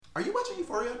Are you watching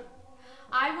Euphoria?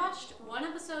 I watched one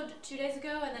episode 2 days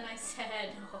ago, and then I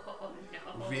said, "Oh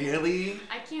no, Really?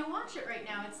 I can't watch it right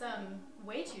now. It's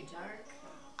way too dark."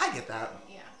 I get that.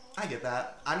 Yeah. I get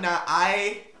that.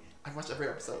 I've watched every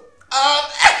episode.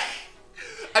 I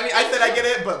mean, I said I get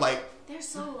it, but like. They're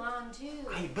so long too.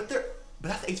 But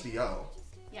that's HBO.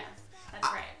 Yeah, that's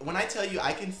right. When I tell you,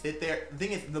 I can sit there. The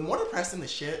thing is, the more depressing the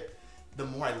shit, the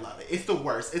more I love it. It's the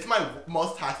worst. It's my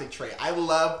most toxic trait. I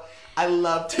love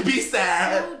to be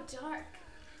sad. It's so dark,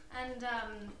 and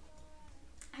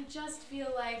I just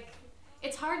feel like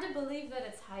it's hard to believe that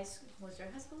it's high school. Was your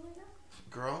high school like that?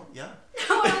 Girl, yeah.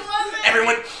 No, it wasn't.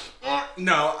 Everyone,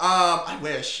 no. I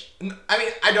wish. I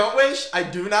mean, I don't wish. I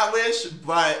do not wish,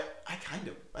 but I kind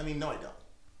of. I mean, no, I don't.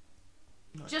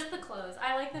 No, Just the clothes.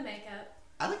 I like the makeup.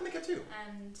 I like makeup too.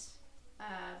 And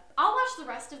I'll watch the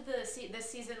rest of this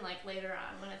season like later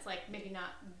on when it's like maybe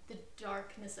not the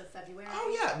darkness of February. Oh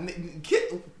yeah,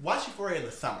 watch Euphoria in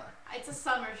the summer. It's a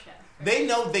summer show. They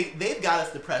know they've got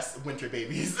us depressed winter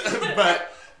babies,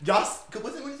 but y'all.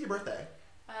 When is your birthday?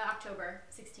 October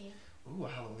 16th. Ooh, a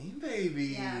Halloween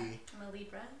baby. Yeah, I'm a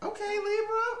Libra. Okay,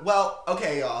 Libra. Well,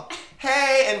 okay, y'all.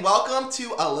 Hey, and welcome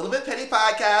to A Little Bit Petty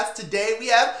Podcast. Today we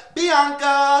have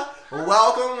Bianca.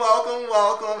 Welcome, welcome,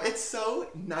 welcome. It's so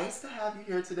nice to have you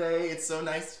here today. It's so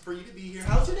nice for you to be here.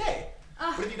 How's your day?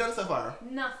 What have you done so far?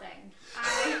 Nothing.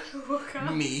 I woke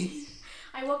up. Me?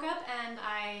 I woke up and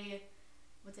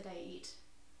what did I eat?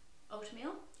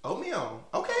 Oatmeal. Oatmeal.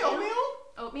 Okay, oatmeal.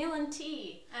 Oatmeal and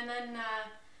tea. And then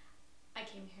I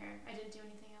came here. I didn't do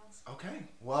anything else. Okay.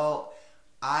 Well,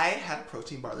 I had a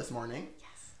protein bar this morning.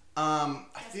 Yes. I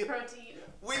feel protein.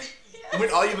 When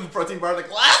all you have is a protein bar and a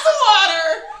glass of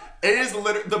water. It is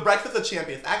literally the breakfast of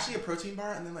champions. Actually, a protein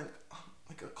bar and then like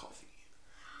a coffee.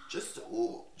 Just.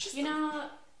 You know,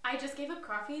 I just gave up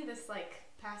coffee this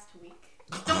past week.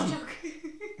 Don't joke.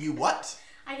 You what?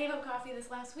 I gave up coffee this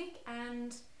last week,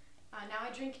 and now I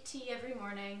drink tea every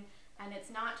morning, and it's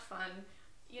not fun.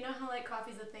 You know how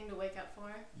coffee's a thing to wake up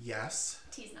for? Yes.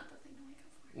 Tea's not the thing to wake up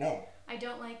for. No. I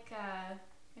don't like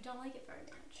it very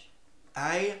much.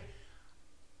 I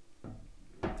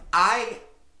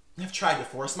have tried to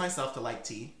force myself to like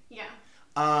tea. Yeah.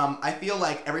 I feel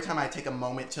like every time I take a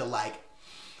moment to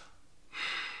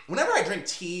whenever I drink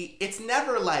tea, it's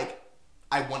never like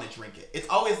I want to drink it. It's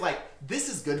always like, this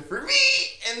is good for me.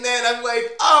 And then I'm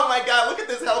like, oh my God, look at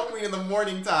this health queen in the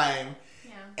morning time.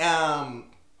 Yeah.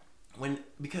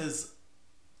 Because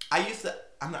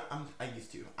I'm actually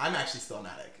still an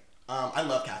addict. I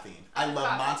love caffeine. I love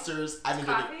coffee. Monsters. I've been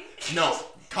Coffee? drinking. No,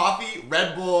 coffee,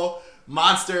 Red Bull,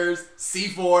 Monsters,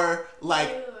 C4. Like,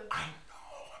 Dude. I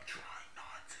know, I'm trying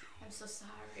not to. I'm so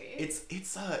sorry. It's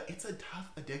a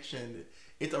tough addiction.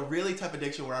 It's a really tough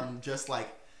addiction where I'm just trying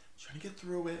to get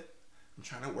through it. I'm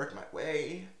trying to work my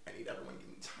way. I need everyone to give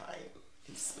me time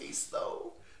and space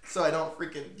though, so I don't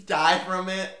freaking die from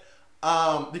it.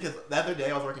 Because the other day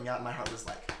I was working out and my heart was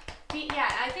like.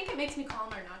 Yeah, I think it makes me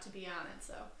calmer not to be on it,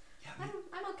 so Yeah,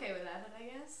 I'm okay with that, I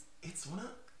guess. it's one of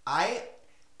I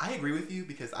agree with you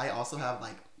because I also have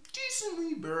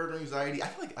decently bad anxiety. I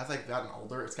feel like as I've gotten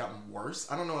older, it's gotten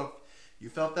worse. I don't know if you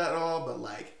felt that at all, but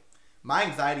my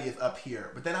anxiety is up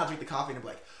here. But then I'll drink the coffee and I'll be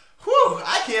like, whew,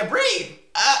 I can't breathe.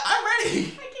 I'm ready. I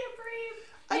can't breathe.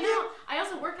 I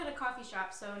also work at a coffee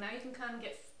shop, so now you can come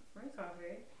get free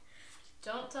coffee.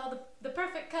 Don't tell the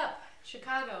perfect cup,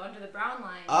 Chicago, under the brown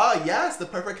line. Oh, yes, the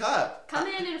perfect cup. Come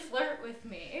in and flirt with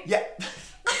me. Yeah.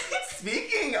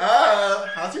 Speaking of,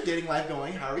 how's your dating life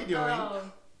going? How are you doing? Oh,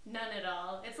 none at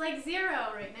all. It's 0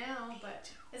 right now, but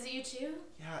is it you too?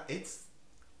 Yeah, it's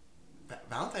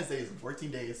Valentine's Day is in 14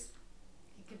 days.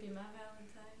 You could be my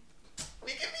Valentine.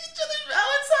 We can be each other's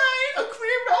Valentine! A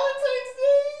queer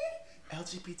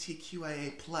Valentine's Day!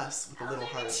 LGBTQIA plus with a little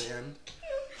heart at the end.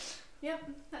 Yep,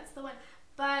 that's the one.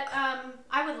 But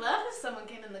I would love if someone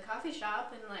came in the coffee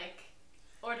shop and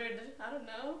ordered, I don't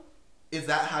know. Is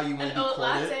that how you want to An be oat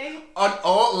courted? latte. An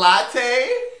oat latte?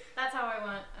 That's how I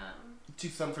want.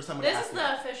 For someone This to is ask the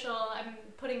me. official. I'm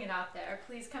putting it out there.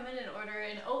 Please come in and order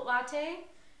an oat latte,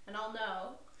 and I'll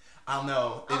know. I'll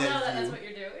know. I'll And then know that you that's what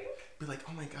you're doing. be like,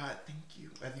 oh my God, thank you.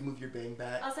 As you move your bang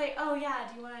back. I'll say, oh yeah,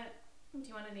 do you want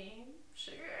any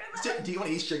sugar in that? Do you want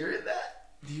to eat sugar in that?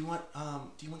 Do you want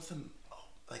some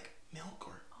milk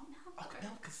or Oat milk. oat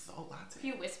milk? Because it's oat latte. If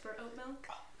you whisper oat milk.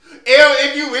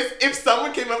 Ew, if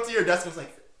someone came up to your desk and was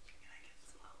like,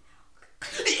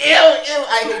 ew,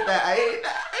 I hate that.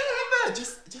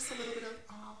 Just a little bit of,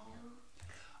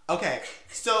 oh. Okay,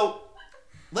 so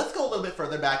let's go a little bit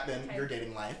further back than Okay. your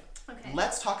dating life. Okay.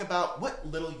 let's talk about what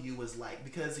little you was like,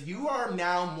 because you are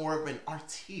now more of an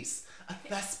artiste, a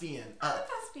thespian, I'm a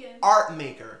thespian. art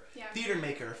maker, Yeah. theater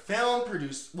maker, film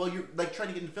produce. Well, you're like trying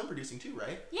to get into film producing too,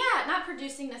 right? Yeah, not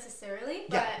producing necessarily,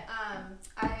 but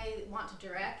I want to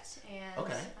direct, and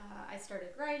I started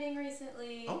writing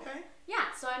recently. Okay. Yeah,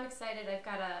 so I'm excited.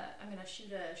 I'm gonna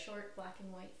shoot a short black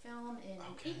and white film in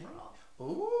April.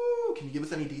 Ooh, can you give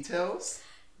us any details?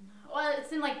 Well,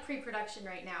 it's in like pre-production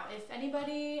right now. If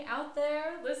anybody out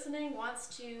there listening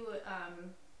wants to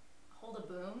hold a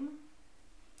boom,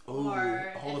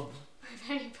 or if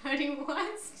anybody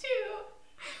wants to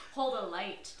hold a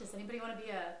light, does anybody want to be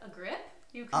a grip?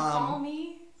 You can call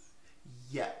me.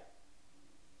 Yeah.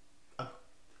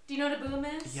 Do you know what a boom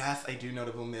is? Yes, I do know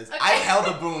what a boom is. Okay. I held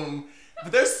a boom,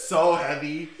 but they're so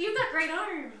heavy. You've got great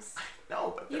arms.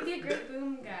 No, but You'd be a great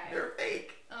boom guy. They're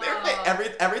fake. They're fake.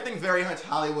 Everything's very much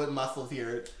Hollywood muscles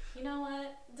here. You know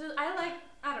what?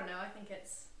 I don't know. I think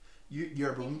it's...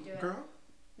 You're a boom girl?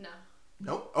 No.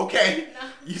 Nope. Okay. No.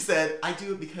 You said, I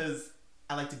do it because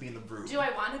I like to be in the room. Do I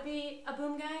want to be a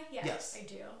boom guy? Yes. I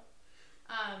do.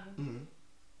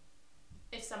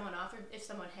 If someone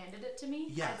handed it to me,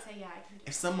 I'd say, yeah, I can do it.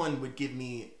 If someone would give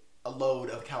me a load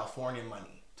of California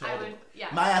money, I would, yeah.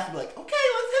 My ass would be like, okay,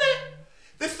 let's hit it.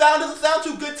 This sound doesn't sound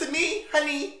too good to me,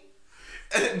 honey.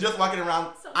 And just walking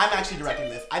around. I'm actually directing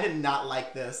this. I did not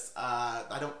like this.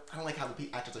 I don't like how the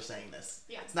actors are saying this.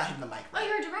 Yeah. It's not hitting the mic right. Oh,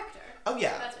 you're a director. Oh,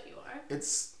 yeah. That's what you are.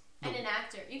 And an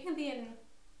actor. You can be in...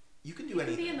 You can do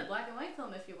anything. You can be in the black and white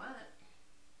film if you want.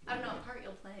 I don't know what part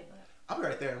you'll play, but... I'll be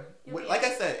right there. Like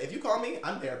I said, if you call me,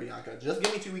 I'm there, Bianca. Just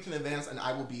give me 2 weeks in advance and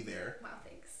I will be there. Wow,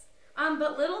 thanks.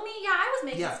 But little me, yeah, I was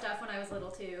making stuff when I was little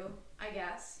too, I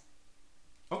guess.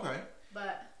 Okay.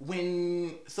 But...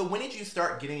 When did you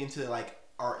start getting into like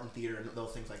art and theater and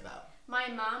those things like that? My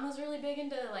mom was really big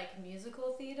into like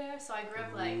musical theater, so I grew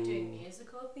up like doing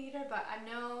musical theater, but I'm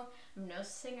no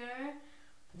singer.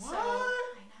 What? So,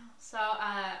 I know. So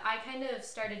I kind of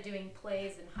started doing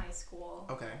plays in high school.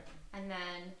 Okay. And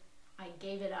then I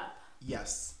gave it up.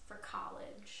 Yes. For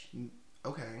college.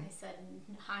 Okay. I said,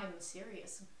 I'm a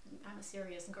serious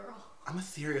girl. I'm a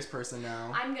serious person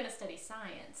now. I'm going to study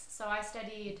science. So I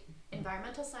studied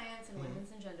environmental science and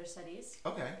women's and gender studies.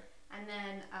 Okay. And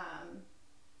then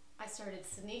I started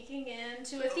sneaking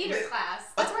into a theater class.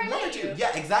 That's where I met you.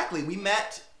 Yeah, exactly. We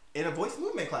met in a voice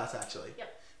movement class, actually.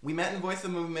 Yep. We met in voice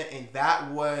of movement, and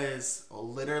that was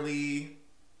literally...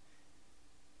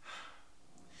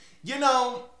 You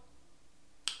know,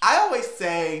 I always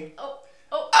say...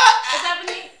 It's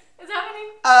happening. It's happening.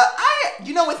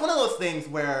 It's one of those things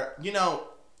where,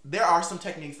 there are some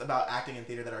techniques about acting in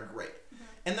theater that are great. Mm-hmm.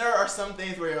 And there are some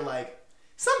things where you're like,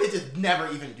 some bitches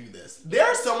never even do this. There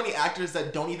are so many actors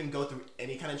that don't even go through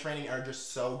any kind of training and are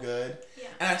just so good. Yeah.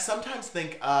 And I sometimes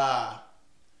think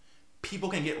people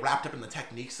can get wrapped up in the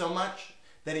technique so much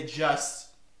that it just...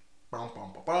 Boom,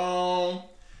 boom, boom, boom.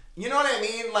 You know what I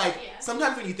mean? Like,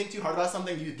 sometimes when you think too hard about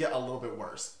something, you get a little bit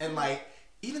worse. And, like,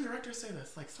 even directors say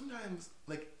this. Like, sometimes,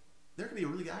 like, there could be a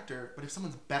really good actor, but if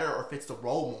someone's better or fits the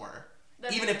role more,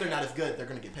 even if they're not as good, they're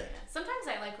going to get picked. Yeah. Sometimes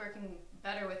I like working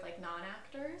better with, like,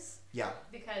 non-actors. Yeah.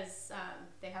 Because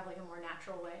they have, like, a more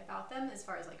natural way about them as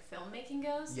far as, like, filmmaking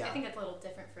goes. Yeah. I think it's a little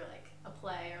different for, like, a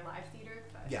play or live theater.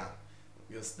 But... Yeah.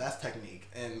 Because that's technique.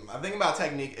 And my thing about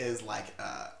technique is, like,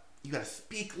 you got to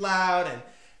speak loud and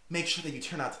make sure that you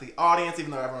turn out to the audience,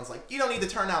 even though everyone's like, you don't need to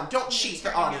turn out. Don't cheat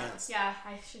the audience. Yeah,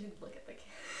 I should look at the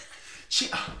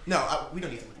camera. No, we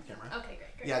don't need to look at the camera. Okay,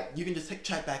 great. Yeah, you can just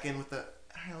check back in with the,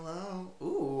 hello,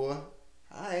 ooh,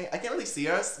 hi. I can't really see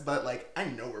us, but, like, I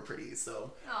know we're pretty,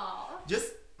 so. Aww.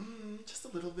 Just a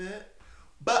little bit.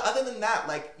 But other than that,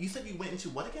 like, you said you went into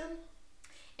what again?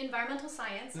 Environmental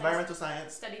science. Environmental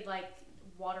science. Studied, like,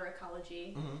 water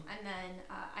ecology, and then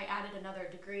I added another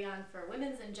degree on for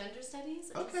women's and gender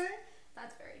studies. Okay.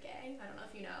 That's very gay. I don't know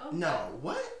if you know. No.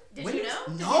 What? Did you know?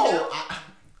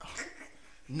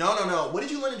 No. No. What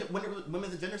did you learn in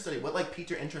women's and gender study? What, like,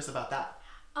 piqued your interest about that?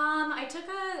 I took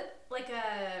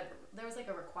there was like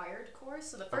a required course.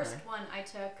 So the first one I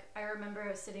took, I remember I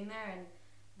was sitting there and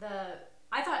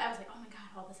I was like, oh my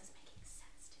God, all this is making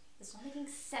sense to me. This is all making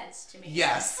sense to me.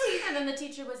 Yes. And then the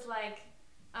teacher was like,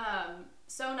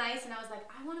 so nice, and I was like,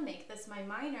 I want to make this my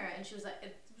minor, and she was like,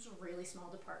 it was a really small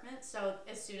department, so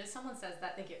as soon as someone says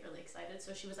that, they get really excited,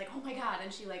 so she was like, oh my God,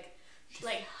 and she like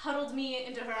huddled me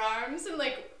into her arms and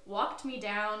like walked me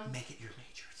down. Make it your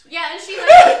major. Sweetie. Yeah, and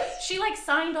she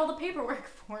signed all the paperwork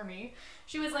for me.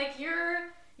 She was like,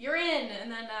 you're in, and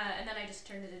then I just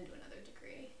turned it into another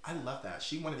degree. I love that.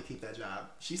 She wanted to keep that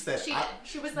job. She said,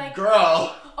 she was like,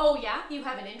 girl. Oh yeah, you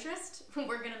have an interest?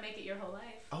 We're gonna make it your whole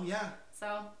life. Oh yeah.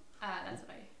 So That's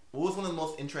what I... What was one of the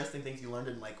most interesting things you learned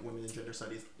in like women and gender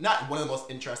studies? Not one of the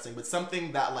most interesting, but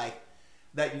something that like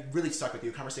that really stuck with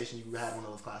you. A conversation you had in one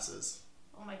of those classes.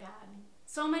 Oh my god,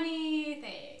 so many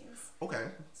things. Okay.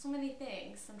 So many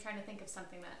things. I'm trying to think of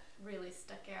something that really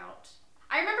stuck out.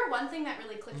 I remember one thing that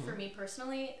really clicked for me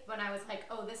personally when I was like,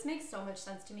 oh, this makes so much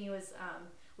sense to me was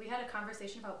we had a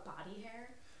conversation about body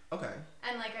hair. Okay.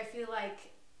 And like I feel like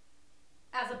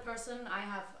as a person, I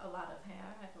have a lot of hair.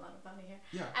 I have a lot of body hair.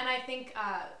 Yeah. And I think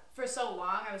for so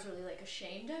long, I was really like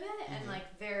ashamed of it and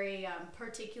like very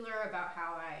particular about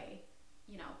how I,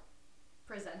 you know,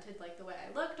 presented like the way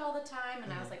I looked all the time.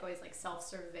 And I was like always like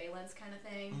self-surveillance kind of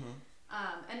thing.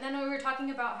 And then we were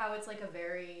talking about how it's like a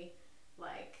very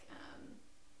like,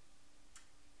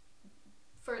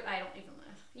 I don't even,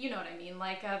 you know what I mean?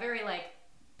 Like a very like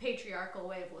patriarchal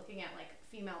way of looking at like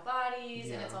female bodies.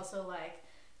 Yeah. And it's also like,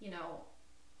 you know,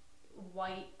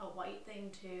 a white thing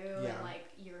too, and like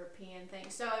European thing.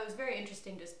 So it was very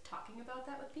interesting just talking about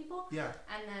that with people. Yeah.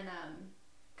 And then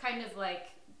kind of like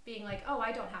being like, oh,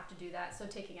 I don't have to do that. So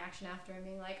taking action after and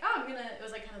being like, oh, it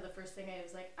was like kind of the first thing I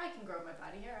was like, I can grow my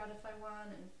body hair out if I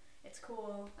want, and it's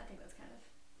cool. I think that's kind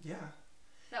of,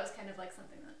 that was kind of like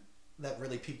something that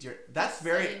really piqued your, that's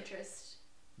very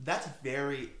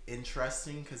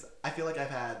interesting because I feel like I've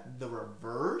had the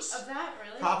reverse of that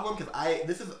problem because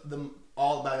this is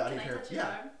all my body hair.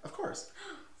 Yeah, of course.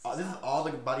 This is all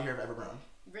the body hair I've ever grown.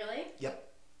 Really? Yep.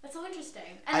 That's so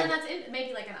interesting. And then that's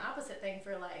maybe like an opposite thing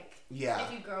for like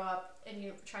if you grow up and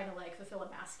you're trying to like fulfill a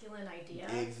masculine idea.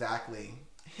 Exactly.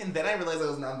 And then I realized I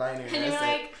was non-binary. And you're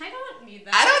like, I don't need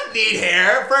that. I don't need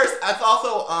hair. First, that's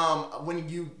also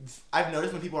I've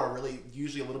noticed when people are really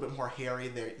usually a little bit more hairy,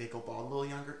 they go bald a little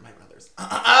younger. My brothers.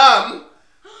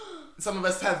 Some of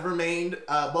us have remained.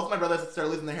 Both my brothers started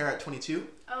losing their hair at 22.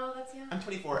 Oh, that's young. I'm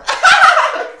 24.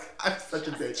 I'm such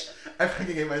a bitch. I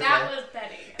fucking hate myself. That was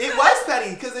petty. It was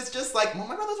petty because it's just like, well,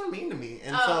 my brothers were mean to me,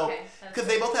 and because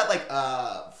they both had like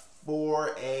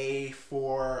 4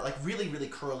 like really really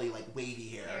curly like wavy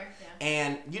hair.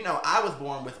 And you know I was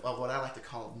born with what I like to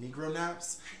call Negro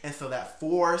naps, and so that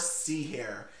 4C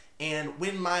hair. And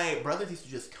when my brothers used to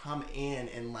just come in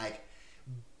and like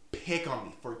pick on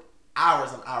me for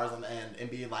hours and hours on end and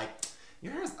be like,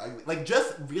 your hair is ugly, like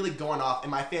just really going off,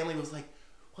 and my family was like,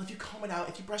 well, if you comb it out,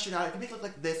 if you brush it out, if you make it look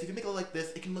like this, if you make it look like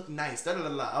this, it can look nice. Da da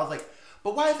da da. I was like,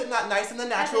 but why is it not nice in the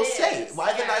natural state? Why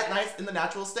is it not nice in the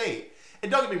natural state?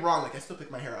 And don't get me wrong, like I still pick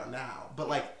my hair out now, but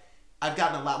like I've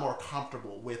gotten a lot more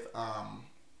comfortable with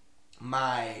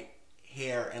my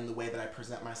hair and the way that I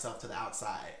present myself to the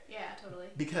outside. Yeah, totally.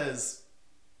 Because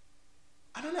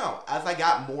I don't know, as I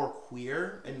got more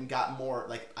queer and got more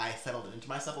like I settled into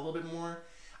myself a little bit more,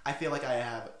 I feel like I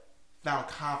have found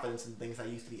confidence in things I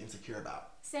used to be insecure about.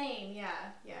 Same, yeah.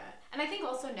 And I think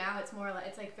also now it's more like,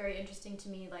 it's like very interesting to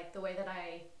me, like the way that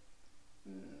I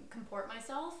comport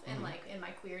myself and like in my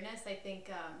queerness. I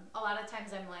think a lot of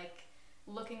times I'm like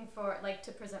looking for like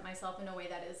to present myself in a way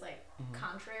that is like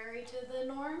contrary to the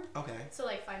norm. Okay. So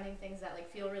like finding things that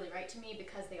like feel really right to me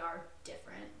because they are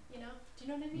different, you know? Do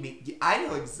you know what I mean? I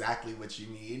know exactly what you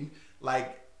mean.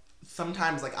 Like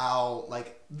sometimes like I'll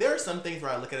like there are some things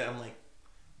where I look at it and I'm like,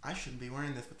 I shouldn't be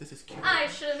wearing this, but this is cute. I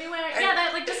shouldn't be wearing it. Yeah,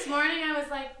 that like this morning I was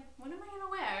like, what am I gonna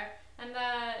wear? And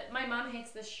my mom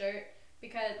hates this shirt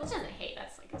because, well, she doesn't hate,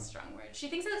 that's like a strong word. She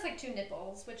thinks it looks like 2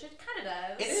 nipples, which it kind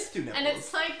of does. It is 2 nipples. And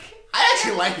it's like, I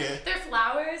actually like it. They're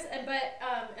flowers, and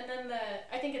then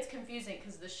I think it's confusing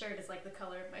because the shirt is like the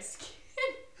color of my skin.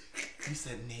 You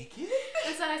said naked?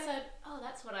 And so I said, oh,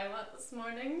 that's what I want this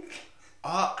morning.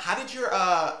 How did your,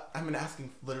 I've been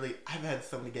asking literally, I've had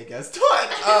so many gay guests on.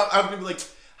 I'm gonna be like,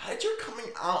 how did your coming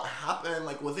out happen?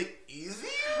 Like, was it easy?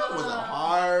 Was it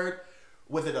hard?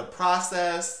 Was it a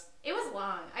process? It was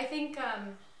long. I think,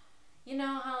 you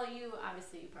know how you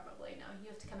probably know, you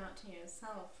have to come out to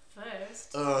yourself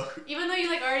first. Even though you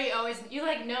like already you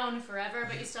like known forever,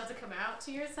 but you still have to come out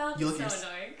to yourself. It's so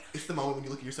annoying. It's the moment when you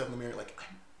look at yourself in the mirror like,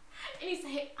 and you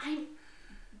say, I'm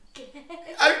gay.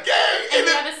 I'm gay! And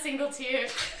you have a single tear.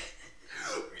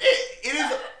 It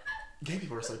is, gay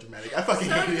people are so dramatic. I fucking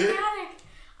hate it.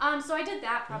 So I did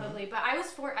that probably, but I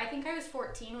think I was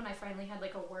 14 when I finally had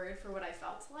like a word for what I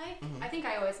felt like. I think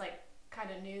I always like kind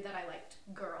of knew that I liked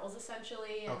girls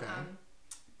essentially. And,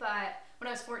 but when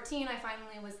I was 14, I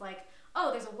finally was like,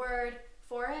 oh, there's a word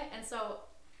for it. And so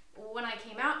when I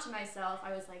came out to myself,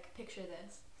 I was like, picture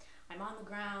this. I'm on the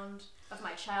ground of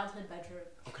my childhood bedroom.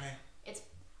 Okay. It's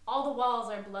all the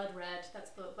walls are blood red.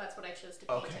 That's what I chose to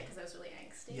paint it because I was really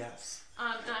angsty. Yes.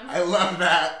 And I love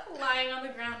that. Lying on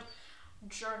the ground,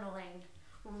 journaling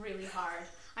really hard.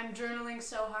 I'm journaling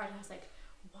so hard. I was like,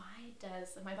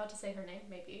 am I about to say her name?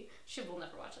 Maybe. She will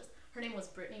never watch this. Her name was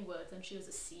Brittany Woods, and she was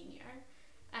a senior.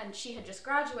 And she had just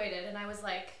graduated, and I was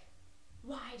like,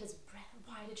 why did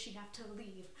she have to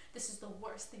leave? This is the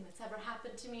worst thing that's ever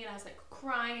happened to me. And I was like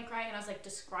crying, and I was like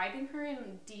describing her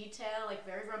in detail, like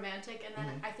very romantic. And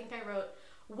then I think I wrote,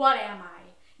 what am I?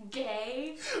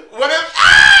 Gay? What am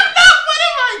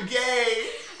I gay?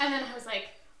 And then I was like,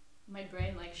 my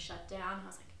brain like shut down. I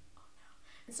was like, oh no.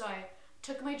 And so I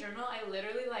took my journal. I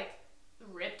literally like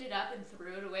ripped it up and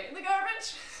threw it away in the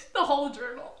garbage. The whole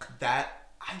journal. That's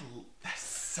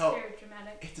so very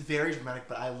dramatic. It's very dramatic,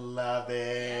 but I love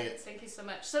it. Yeah, thank you so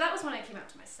much. So that was when I came out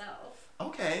to myself.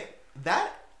 Okay.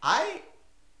 That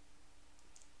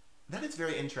is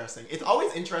very interesting. It's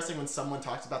always interesting when someone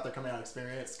talks about their coming out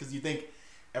experience because you think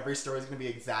every story is going to be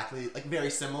exactly like very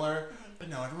similar, but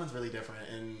no, everyone's really different.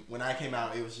 And when I came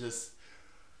out, it was just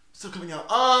still coming out.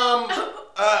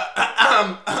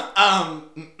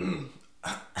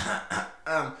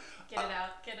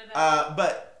 Get it out.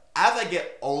 But as I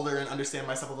get older and understand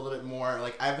myself a little bit more,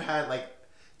 like I've had like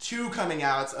 2 coming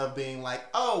outs of being like,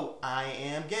 oh, I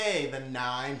am gay, then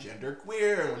now I'm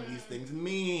genderqueer, and what do these things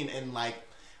mean? And like,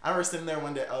 I remember sitting there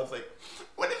one day, I was like,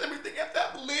 why does everything have to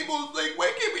have labels? Like,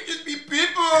 why can't we just be people?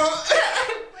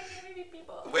 Why can't we be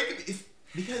people?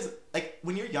 Because like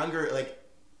when you're younger, like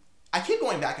I keep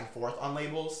going back and forth on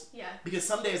labels. Yeah. Because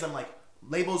some days I'm like,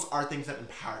 labels are things that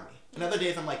empower me. And other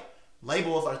days I'm like,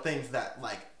 labels are things that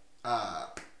like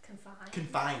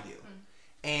confine you.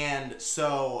 And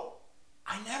so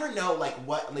I never know like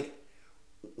what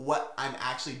I'm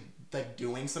actually like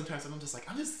doing sometimes. I'm just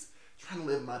trying to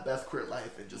live my best queer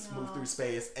life and just move through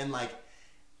space. And like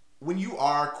when you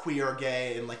are queer or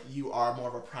gay and like you are more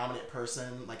of a prominent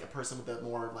person, like a person with a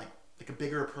more like a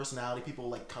bigger personality, people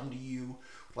like come to you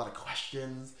with a lot of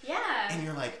questions. Yeah. And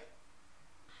you're like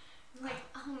I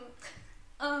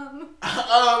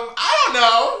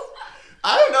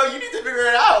don't know. You need to figure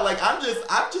it out. Like I'm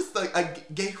just like a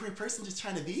gay queer person just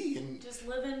trying to be and just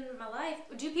living my life.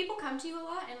 Do people come to you a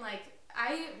lot? And like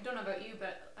I don't know about you,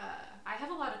 but I have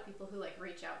a lot of people who like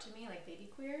reach out to me, like baby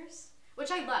queers, which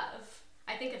I love.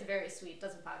 I think it's very sweet. It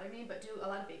doesn't bother me. But do a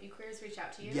lot of baby queers reach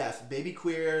out to you? Yes, baby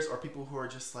queers or people who are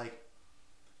just like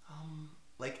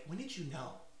when did you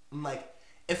know? I'm like,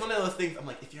 it's one of those things. I'm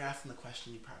like, if you're asking the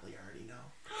question, you probably already know.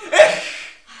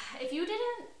 If you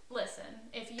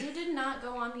did not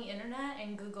go on the internet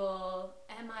and Google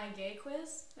 "Am I gay?"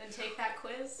 quiz and take that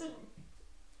quiz,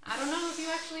 I don't know if you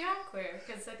actually are queer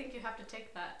because I think you have to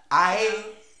take that.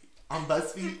 On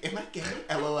BuzzFeed, am I gay?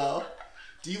 LOL.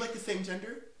 Do you like the same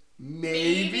gender?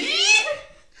 Maybe.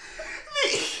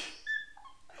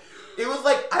 It was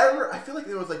like I feel like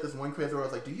there was like this one quiz where I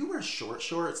was like, "Do you wear short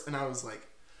shorts?" And I was like,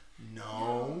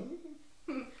 "No."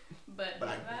 But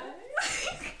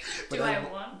do I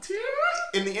want to?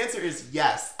 And the answer is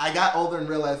yes. I got older and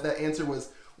realized that answer was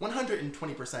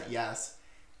 120% yes.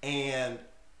 And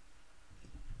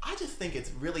I just think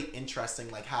it's really interesting,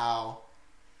 like how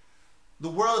the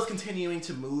world is continuing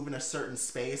to move in a certain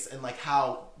space, and like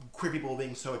how queer people are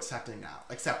being so accepted now.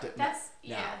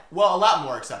 Yeah. Well, a lot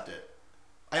more accepted.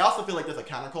 I also feel like there's a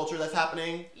counterculture that's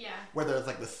happening. Yeah. Where there's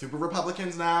like the super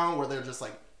Republicans now, where they're just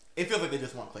like, it feels like they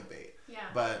just want clickbait. Yeah.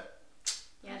 But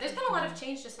yeah, there's been a lot of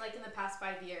change just like in the past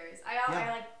 5 years. I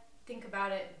like think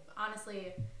about it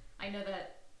honestly. I know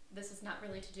that this is not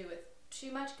really to do with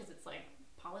too much because it's like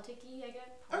politicky, I guess.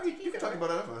 You can talk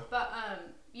about it. But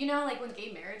you know, like when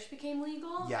gay marriage became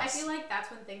legal, yes. I feel like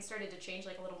that's when things started to change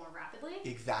like a little more rapidly.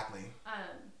 Exactly.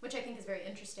 Which I think is very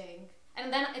interesting.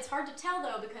 And then it's hard to tell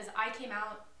though because I came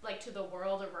out like to the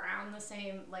world around the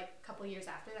same like couple years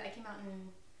after that. I came out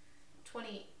in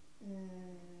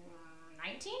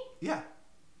 2019. Yeah.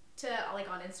 To like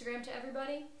on Instagram to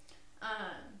everybody.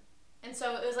 And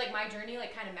so it was like my journey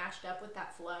like kind of matched up with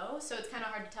that flow. So it's kind of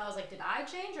hard to tell. I was like, did I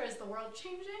change or is the world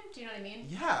changing? Do you know what I mean?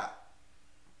 Yeah.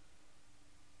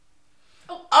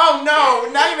 Oh no!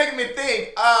 Now you're making me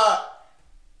think. Am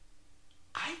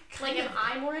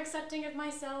I more accepting of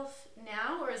myself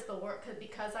now, or is the world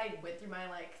because I went through my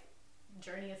like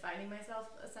journey of finding myself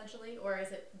essentially, or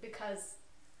is it because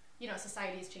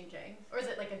society is changing, or is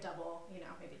it like a double?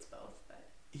 Maybe it's both. But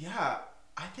yeah,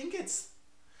 I think it's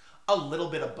a little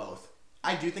bit of both.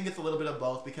 I do think it's a little bit of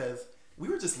both because we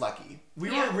were just lucky.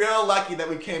 We were real lucky that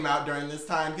we came out during this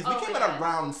time because we came out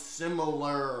around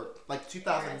similar, like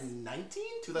 2019,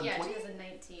 2020? Yeah,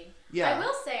 2019. Yeah. I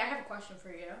will say, I have a question for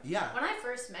you. Yeah. When I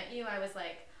first met you, I was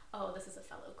like, oh, this is a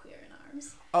fellow queer in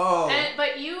arms. Oh.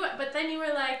 But then you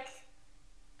were like,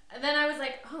 and then I was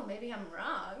like, oh, maybe I'm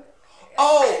wrong.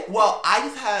 Oh, well, I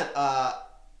just had a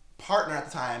partner at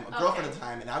the time, a girlfriend at the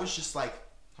time, and I was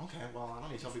Okay, well, I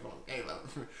don't need to tell people I'm gay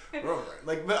though.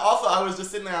 Like, but also I was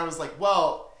just sitting there. I was like,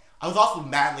 well, I was also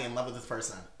madly in love with this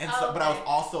person, and so, but I was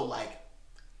also like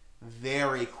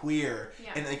very queer,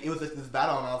 and like it was like this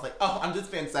battle, and I was like, oh, I'm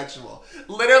just pansexual.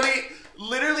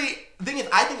 Literally. The thing is,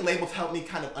 I think labels help me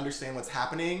kind of understand what's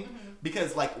happening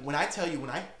because like when I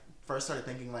first started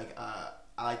thinking like I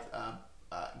liked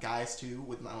guys too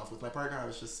with my partner,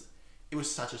 it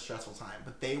was such a stressful time,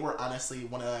 but they were honestly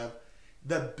one of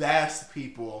the best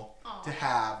people to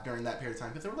have during that period of time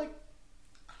because they were like,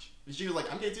 she was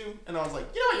like, I'm gay too, and I was like,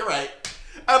 you know what, you're right.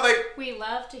 I was like, we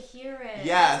love to hear it.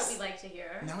 Yes, that's what we like to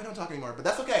hear. Now we don't talk anymore, but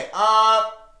that's okay.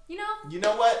 You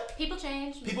know what? People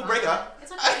change. People break up.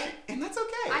 It's okay, and that's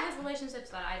okay. I have relationships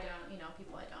that I don't,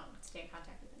 people I don't stay in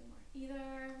contact with anymore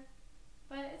either.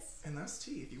 But it's and that's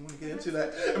tea. If you want to get into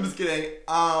that, I'm just kidding.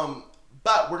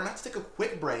 But we're gonna have to take a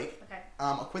quick break. Okay.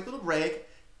 A quick little break.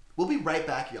 We'll be right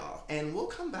back, y'all, and we'll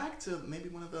come back to maybe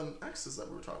one of the exes that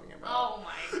we were talking about. Oh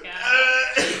my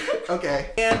god.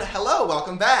 Okay. And hello,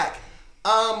 welcome back.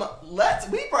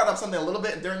 We brought up something a little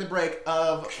bit during the break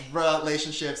of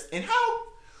relationships and how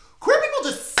queer people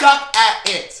just suck at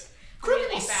it. Queer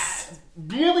really people bad.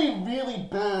 Really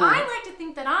bad. I like to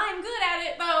think that I'm good at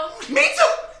it though. Me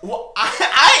too. Well,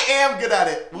 I am good at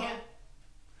it. Well,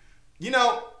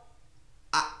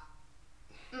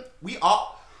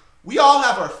 we all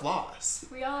have our flaws.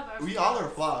 We all have our We flaws. all have our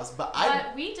flaws, but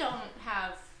we don't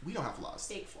have flaws.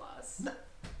 big flaws. No.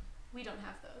 We don't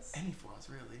have those. Any flaws,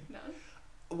 really? None.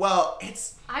 Well,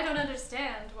 I don't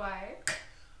understand why.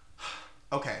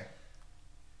 Okay.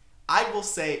 I will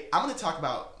say, I'm going to talk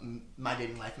about my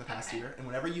dating life in the past year, and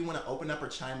whenever you want to open up or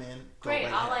chime in, go Great,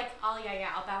 right I'll ahead.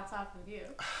 I'll bounce off of you.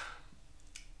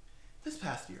 This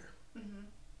past year,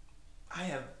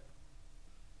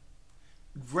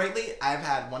 I've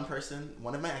had one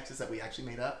of my exes that we actually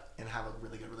made up and have a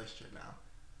really good relationship now.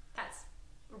 That's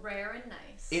rare and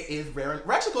nice. It is rare.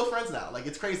 We're actually close friends now. Like,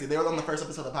 it's crazy. They were on the first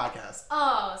episode of the podcast.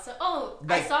 I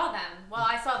saw them. Well,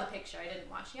 I saw the picture. I didn't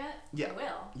watch yet. Yeah. I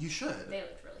will. You should. They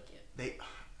looked really cute.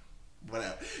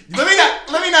 Whatever. Let me not.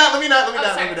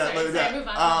 Sorry, move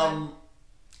on.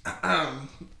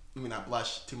 Let me not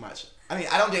blush too much. I mean,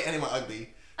 I don't date anyone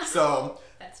ugly, so.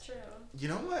 That's true. You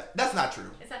know what? That's not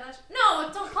true. Is that not true? No,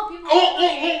 don't call people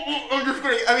ugly. I'm just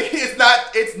kidding. I mean,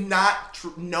 it's not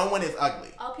true. No one is ugly.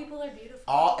 All people are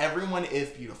beautiful. Everyone is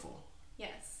beautiful.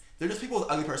 Yes. They're just people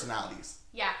with ugly personalities.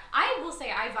 Yeah, I will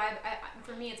say I vibe.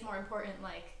 For me, it's more important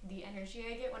like the energy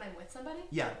I get when I'm with somebody.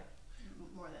 Yeah.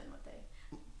 More than what they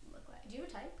look like. Do you have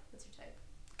a type? What's your type?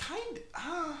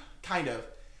 Kind of.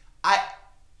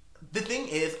 The thing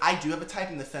is, I do have a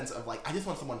type in the sense of like I just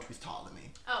want someone who's taller than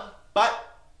me. Oh. But.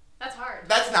 That's hard.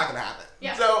 That's not gonna happen.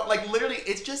 Yeah. So like literally,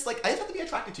 it's just like I just have to be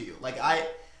attracted to you.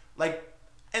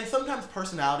 And sometimes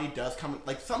personality does come.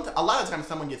 Like a lot of times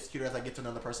someone gets cuter as I get to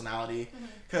know the personality.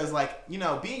 Because like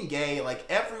being gay, like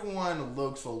everyone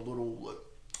looks a little.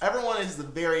 Everyone is a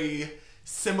very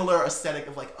similar aesthetic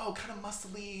of like kind of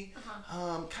muscly,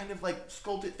 kind of like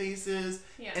sculpted faces.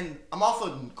 Yeah. And I'm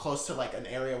also close to like an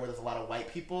area where there's a lot of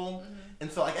white people,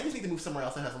 and so like I just need to move somewhere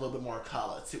else that has a little bit more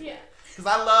color too. Yeah. Because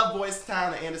I love Boys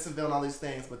Town and Andersonville and all these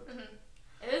things, but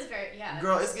it is very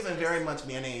girl, it's giving very much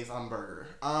mayonnaise on burger.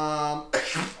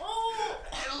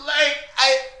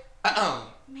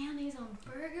 Mayonnaise on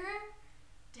burger?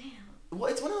 Damn.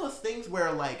 Well, it's one of those things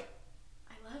where like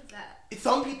I love that.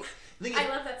 Some people. I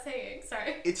love that saying.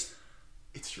 Sorry. It's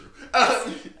true.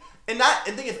 And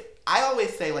the thing is, I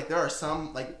always say like there are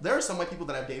some white people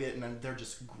that I've dated and they're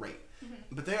just great,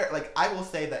 but they're like I will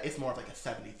say that it's more of like a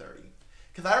 70-30.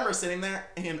 Because I remember sitting there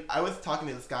and I was talking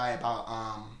to this guy about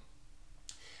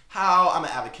how I'm an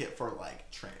advocate for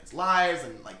like trans lives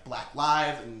and like black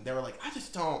lives, and they were like, I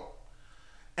just don't,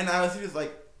 and he was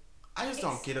like, I just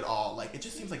don't get it all. Like it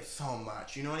just seems like so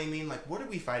much. You know what I mean? Like what are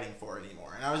we fighting for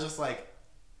anymore? And I was just like,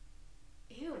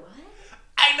 ew, what?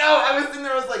 I know. I was sitting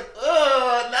there. I was like,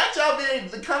 ugh, not y'all being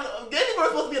the kind of gay people are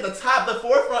supposed to be at the top, the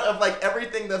forefront of like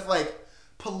everything that's like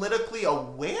politically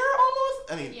aware almost.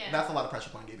 I mean, that's a lot of pressure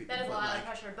upon gay people. That is a lot of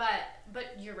pressure,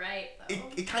 but you're right though.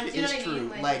 It kind of is true.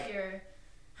 Like if you're,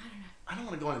 I don't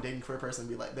want to go on a dating queer person and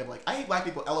be like, they're like, I hate black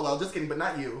people. LOL. Just kidding, but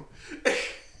not you.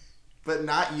 But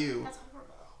not you. That's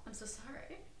horrible. I'm so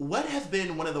sorry. What has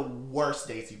been one of the worst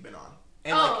dates you've been on?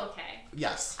 And okay.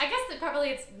 Yes. I guess it's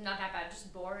not that bad.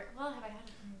 Just boring. Well, have I had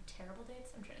terrible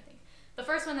dates? I'm trying to think. The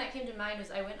first one that came to mind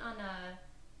was I went on a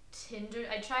Tinder.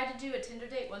 I tried to do a Tinder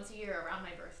date once a year around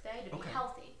my birthday to be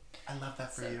healthy. I love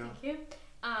that for you. Thank you.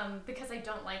 Because I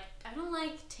don't like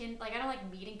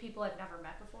meeting people I've never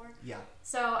met before. Yeah.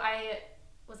 So I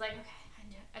was like,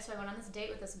 okay, so I went on this date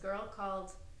with this girl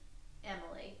called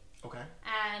Emily. Okay.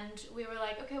 And we were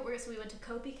like, okay, so we went to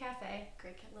Kopi Cafe,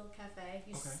 great little cafe.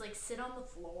 You just like sit on the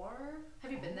floor.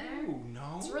 Have you been there?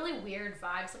 No. It's a really weird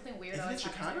vibe. Something weird. Is it in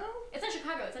Chicago? It's in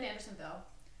Chicago. It's in Andersonville.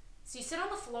 So you sit on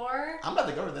the floor. I'm about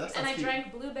to go to that. And I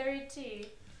drank blueberry tea.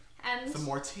 And some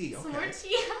more tea. Okay. Some more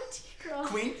tea. I'm a tea girl.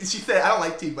 Queen. She said I don't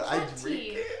like tea, but I drink tea.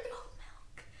 it.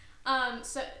 Oh, milk.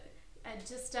 So I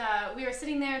just we were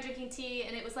sitting there drinking tea,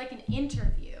 and it was like an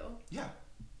interview. Yeah.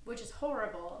 Which is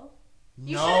horrible. No.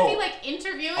 You shouldn't be like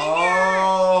interviewing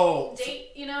your date,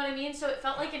 you know what I mean? So it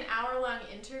felt like an hour-long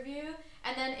interview,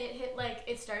 and then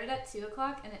it started at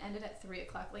 2:00 and it ended at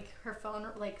 3:00. Like her phone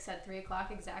like said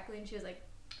 3:00 exactly, and she was like,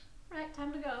 "All right,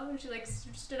 time to go." And she like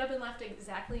stood up and left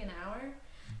exactly an hour.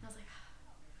 And I was like,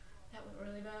 that went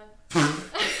really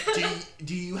bad.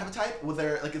 do you have a type?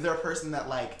 Is there a person that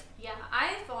like? Yeah,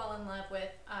 I fall in love with.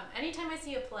 Anytime I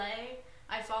see a play,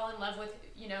 I fall in love with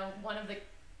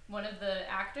one of the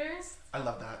actors. I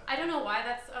love that. I don't know why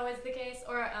that's always the case.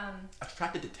 Or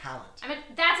attracted to talent. I mean,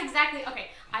 that's exactly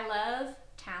okay. I love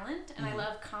talent and I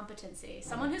love competency.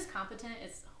 Someone who's competent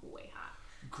is way hot.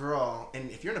 Girl, and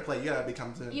if you're in a play, you gotta be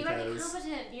competent. You gotta be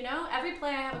competent. Every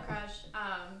play I have a crush.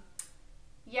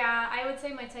 Yeah, I would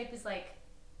say my type is like,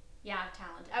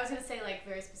 talent. I was gonna say like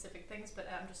very specific things, but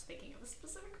I'm just thinking of a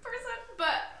specific person.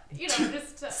 But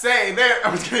just say there. I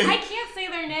was kidding. I can't say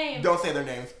their names. Don't say their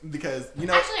names because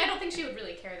Actually, I don't think she would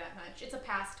really care that much. It's a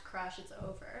past crush. It's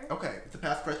over. Okay, it's a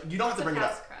past crush. You don't have to bring it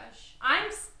up. It's a past crush.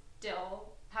 I'm still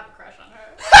have a crush on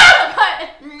her.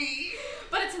 but me.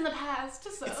 But it's in the past,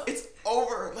 so it's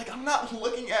over. Like I'm not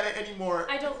looking at it anymore.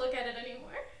 I don't look at it anymore.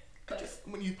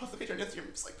 When you post a picture on Instagram,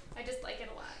 it's like I just like it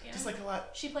a lot. Yeah. Just like a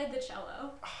lot. She played the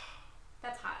cello.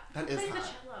 That's hot. That is hot. Who plays the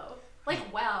cello?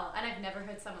 Like well, and I've never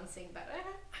heard someone sing better.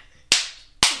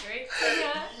 Great.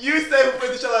 Yeah. You said who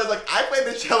played the cello. I was like, I played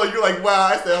the cello. You're like, wow.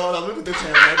 I said, hold on, let me put this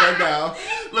hand right now.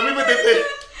 Let me put this in.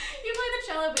 You play the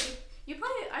cello, but you play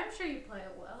it. I'm sure you play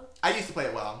it well. I used to play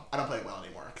it well. I don't play it well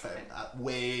anymore because I'm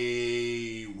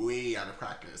way out of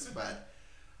practice. But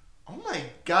oh my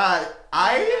god,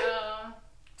 I know.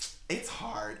 It's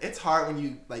hard. It's hard when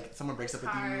you like someone breaks up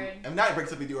with you, and not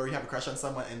breaks up with you, or you have a crush on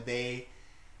someone, and they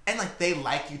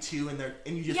like you too, and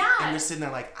you're sitting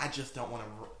there like, I just don't want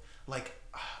to like.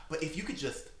 But if you could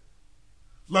just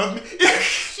love me,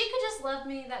 she could just love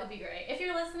me. That would be great. If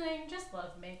you're listening, just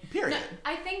love me. Period. No,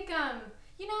 I think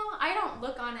I don't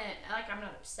look on it like I'm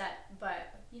not upset,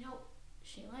 but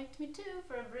she liked me too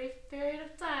for a brief period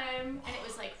of time, and it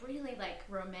was like really like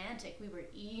romantic. We were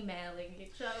emailing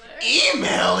each other.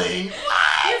 Emailing?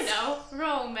 What?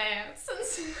 Romance. And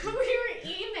so we were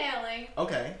emailing.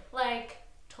 Okay. Like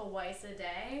twice a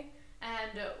day,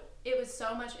 and it was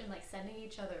so much in like sending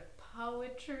each other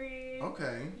poetry.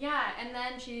 Okay. Yeah, and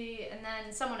then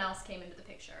someone else came into the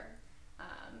picture.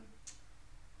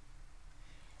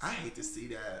 I hate to see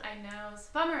that. I know, it's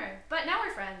a bummer. But now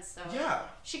we're friends, so yeah.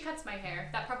 She cuts my hair.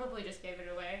 That probably just gave it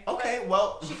away. Okay,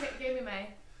 well, she gave me my.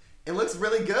 It looks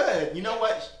really good. You know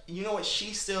what?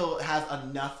 She still has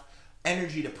enough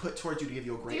energy to put towards you to give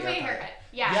you a great haircut.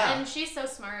 Yeah, and she's so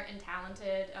smart and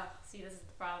talented. Oh, see, this is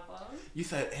the problem. You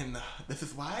said, and this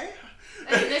is why?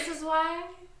 And this is why?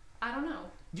 I don't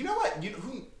know. You know what?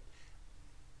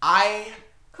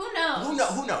 Who knows?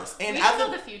 Who knows? And we don't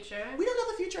know the future. We don't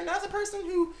know the future. And as a person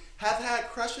who has had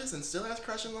crushes and still has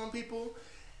crushes on people,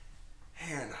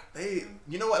 man,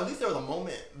 you know what? At least there was a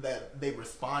moment that they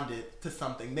responded to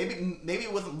something. Maybe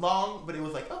it wasn't long, but it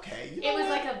was like, okay. It was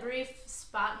like a brief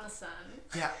spot in the sun.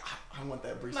 Yeah, I want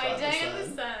that brief spot in the sun. My day in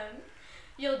the sun.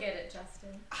 You'll get it,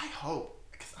 Justin. I hope.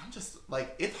 Because I'm just,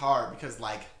 like, it's hard because,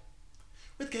 like,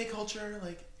 with gay culture,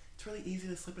 like, it's really easy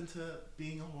to slip into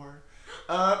being a whore.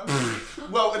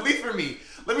 Well, at least for me.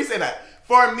 Let me say that.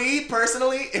 For me,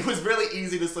 personally, it was really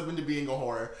easy to slip into being a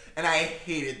whore. And I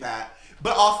hated that.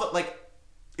 But also, like,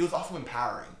 it was also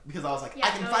empowering. Because I was like, I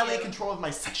can finally take control of my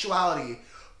sexuality.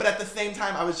 But at the same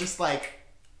time, I was just like...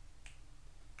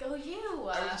 Go you.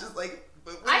 I was just like...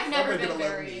 I've never been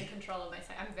very in control of my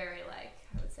sex. I'm very, like,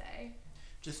 I would say...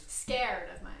 Just scared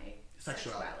of my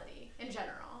sexuality in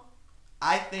general.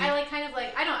 I think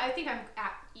I'm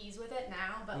at ease with it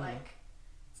now, but like,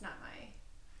 it's not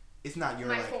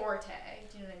my forte.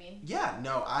 Do you know what I mean? Yeah,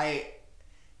 no,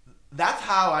 that's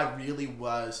how I really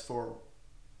was for,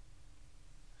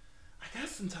 I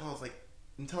guess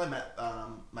until I met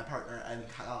my partner in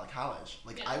college.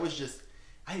 Like, yeah.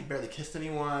 I barely kissed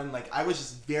anyone. Like, I was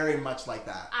just very much like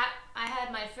that. I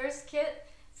had my first kiss.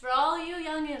 For all you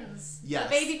youngins, yes. The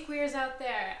baby queers out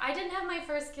there, I didn't have my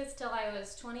first kiss till I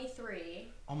was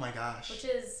 23. Oh my gosh. Which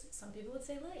is, some people would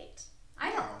say late.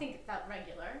 I don't think that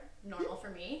normal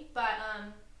for me. But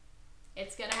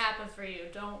It's gonna happen for you.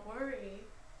 Don't worry.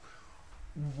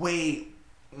 Wait,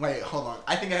 hold on.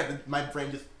 I think I had my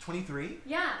brain just 23.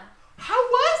 Yeah. How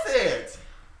was it?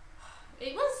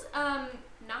 It was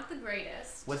not the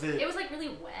greatest. Was it? It was like really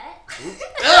wet.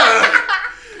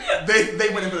 they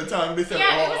went in for the tongue. They said,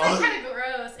 yeah, it was like kind of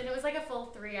gross, and it was like a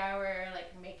full 3-hour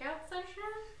like makeout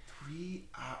session. 3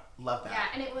 hours. Love that. Yeah,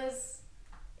 and it was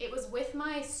with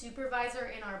my supervisor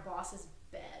in our boss's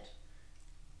bed.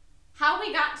 How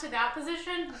we got to that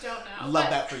position, don't know. Love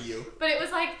that for you. But it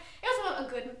was like a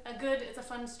good. It's a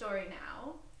fun story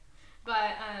now,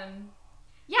 but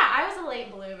yeah, I was a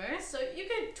late bloomer, so you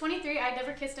could 23. I'd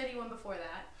never kissed anyone before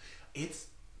that.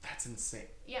 That's insane.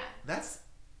 Yeah. That's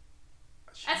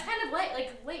kind of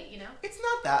late, you know. It's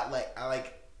not that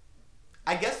like.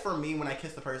 I guess for me, when I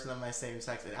kissed a person of my same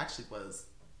sex, it actually was.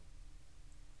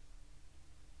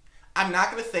 I'm not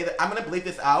gonna say that. I'm gonna bleep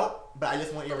this out, but I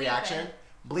just want your reaction.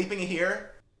 Bleeping it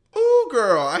here. Ooh,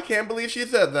 girl, I can't believe she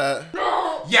said that.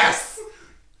 No. Yes.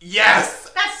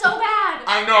 Yes. That's so bad.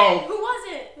 I know. Who was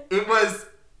it? It was.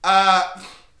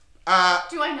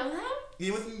 Do I know them?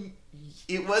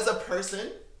 It was a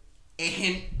person,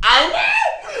 and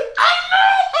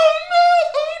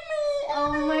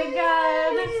Oh my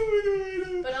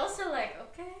god. But also, like,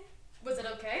 okay. Was it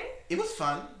okay? It was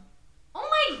fun. Oh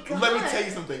my god. Let me tell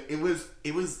you something. It was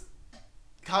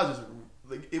college is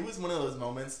like it was one of those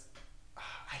moments.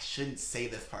 I shouldn't say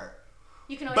this part.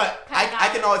 You can always but cut it out I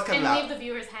can always cut it out and leave the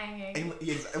viewers hanging.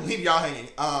 And leave y'all hanging.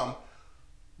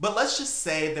 But let's just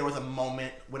say there was a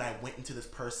moment when I went into this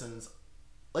person's.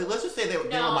 Like, let's just say they were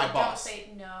my boss. Don't say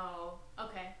no.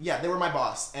 Okay. Yeah, they were my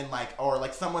boss, and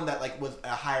or someone that was a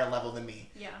higher level than me.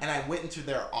 Yeah. And I went into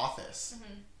their office,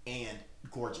 and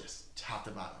gorgeous, top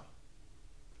to bottom,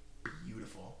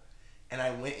 beautiful. And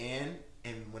I went in,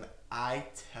 and when I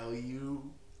tell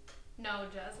you, no,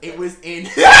 just it was in.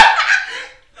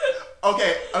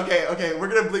 Okay. We're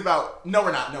gonna bleep out. No,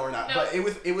 we're not. No. But it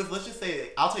was. Let's just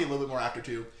say. I'll tell you a little bit more after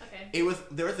too. Okay.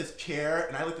 There was this chair,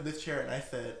 and I looked at this chair, and I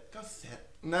said, "Go sit."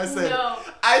 And I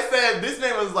said, this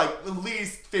man was at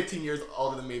least 15 years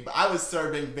older than me, but I was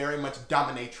serving very much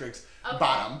dominatrix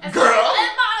bottom girl.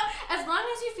 As long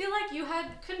as you feel like you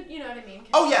had, you know what I mean?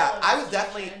 Oh yeah, I was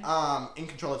definitely in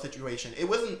control of the situation. It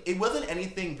wasn't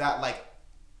anything that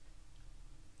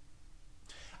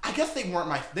I guess they were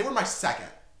my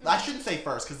second. I shouldn't say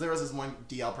first because there was this one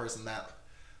DL person that,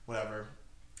 whatever.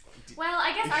 Well,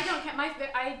 I guess I don't count.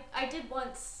 I did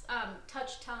once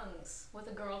touch tongues with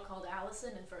a girl called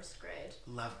Allison in first grade.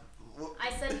 Love.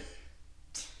 I said,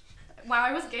 wow,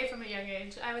 I was gay from a young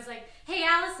age. I was like, hey,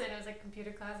 Allison. It was like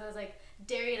computer class. I was like,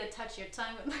 dare you to touch your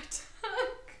tongue with my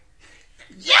tongue.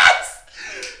 Yes!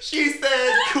 She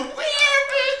said, come here,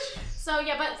 bitch. So,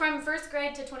 yeah, but from first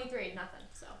grade to 23, nothing.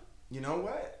 So. You know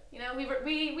what? You know, we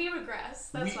regress.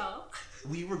 That's all.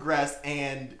 We regress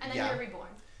and then you're reborn.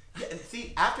 Yeah, and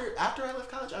see, after I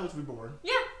left college, I was reborn.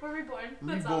 Yeah, we're reborn.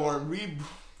 That's reborn.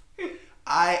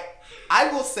 I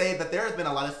will say that there has been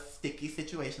a lot of sticky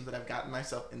situations that I've gotten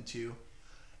myself into.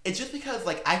 It's just because,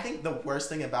 I think the worst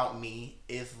thing about me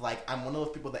is, I'm one of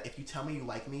those people that if you tell me you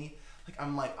like me,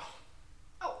 I'm like,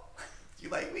 oh, you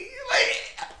like me?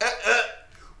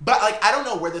 But, I don't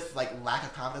know where this, lack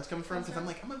of confidence comes from, because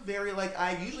I'm a very,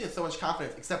 I usually have so much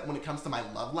confidence, except when it comes to my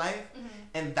love life,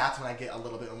 and that's when I get a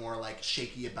little bit more,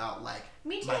 shaky about,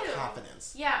 me too. My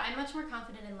confidence. Yeah, I'm much more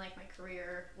confident in, my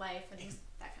career life and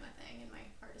that kind of thing, in my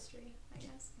artistry, I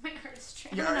guess. My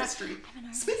artistry. Your artistry. I'm an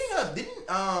artist. Speaking of, didn't,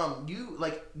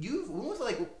 when was,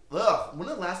 one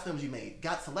of the last films you made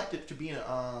got selected to be in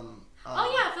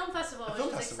oh yeah, film festival, which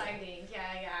is exciting.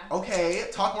 Yeah. Okay,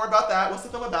 talk more about that. What's the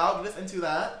film about? Get us into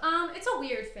that. It's a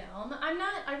weird film.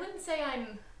 I wouldn't say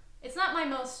I'm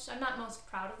not most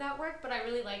proud of that work, but I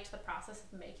really liked the process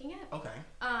of making it. Okay.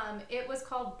 It was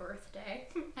called Birthday,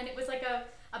 and it was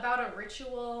about a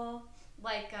ritual,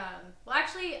 well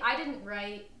actually I didn't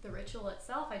write the ritual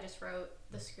itself, I just wrote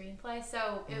the screenplay,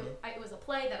 so it was a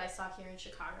play that I saw here in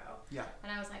Chicago. Yeah.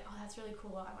 And I was like, oh, that's really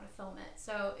cool, I want to film it.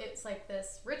 So it's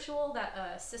this ritual that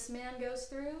a cis man goes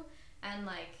through, and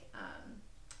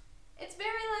it's very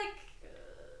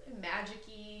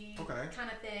magic-y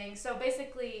kind of thing. So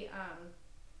basically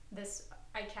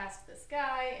I cast this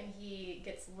guy, and he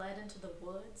gets led into the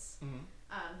woods.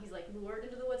 He's lured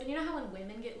into the woods, and you know how when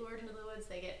women get lured into the woods,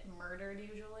 they get murdered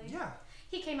usually? Yeah.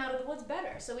 He came out of the woods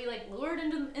better, so we lured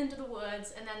into the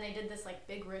woods, and then they did this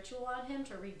big ritual on him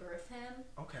to rebirth him.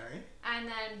 Okay. And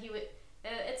then he would.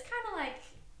 It's kind of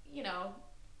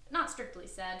not strictly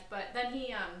said, but then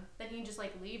he just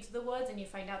leaves the woods, and you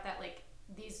find out that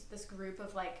this group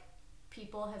of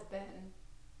people have been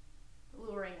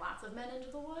luring lots of men into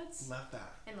the woods. Love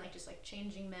that. And like just like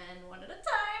changing men one at a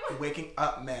time. Waking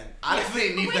up men. Honestly,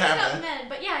 it needs to happen. happen. Waking up men.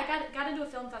 But yeah, I got into a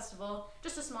film festival,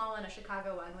 just a small one, a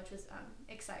Chicago one, which was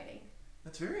exciting.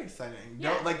 That's very exciting.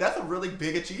 Yeah. No, like that's a really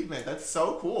big achievement. That's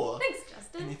so cool. Thanks,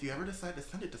 Justin. And if you ever decide to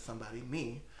send it to somebody,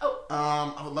 me, oh,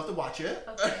 I would love to watch it.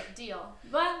 Okay, deal.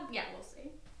 Well, yeah, we'll see.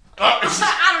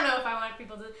 I don't know if I want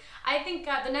people to. I think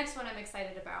the next one I'm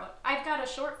excited about. I've got a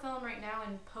short film right now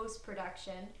in post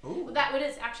production. That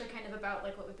is actually kind of about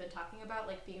like what we've been talking about,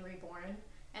 like being reborn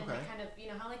and like kind of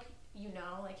how like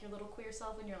like your little queer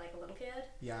self when you're like a little kid.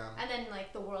 Yeah. And then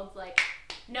like the world's like,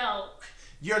 no.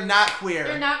 You're not queer.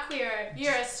 You're not queer.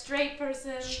 You're a straight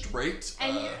person. Straight.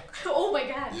 And you. Oh my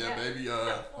God. Yeah, baby.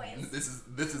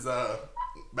 This is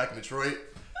back in Detroit.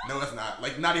 No, it's not.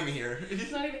 Like, not even here.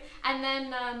 Not even. And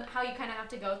then how you kind of have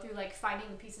to go through like finding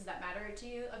the pieces that matter to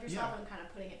you of yourself and kind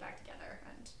of putting it back together.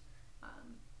 And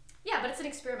but it's an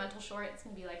experimental short. It's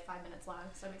gonna be like 5 minutes long,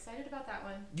 so I'm excited about that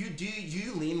one.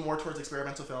 You lean more towards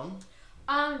experimental film?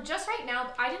 Just right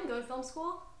now, I didn't go to film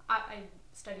school. I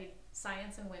studied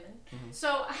science and women,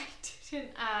 so I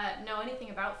didn't know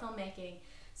anything about filmmaking.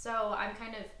 So I'm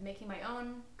kind of making my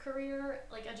own career,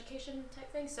 like education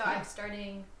type thing. So I'm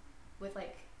starting with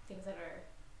like things that are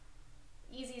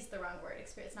easy is the wrong word.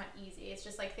 It's not easy. It's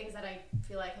just like things that I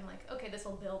feel like I'm like, okay, this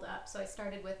will build up. So I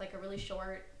started with like a really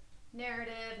short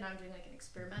narrative. Now I'm doing like an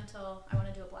experimental. I want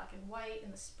to do a black and white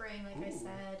in the spring, like I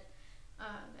said.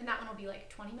 And that one will be like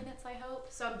 20 minutes, I hope.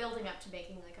 So I'm building up to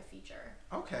making like a feature.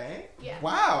 Okay. Yeah.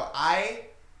 Wow.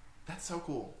 That's so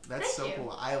cool. That's Thank you.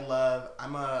 Cool.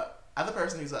 As a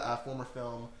person who's a former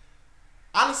film,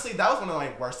 honestly, that was one of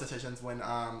my worst decisions when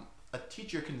a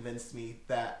teacher convinced me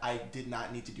that I did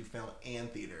not need to do film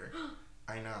and theater.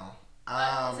 I know.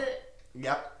 Is it?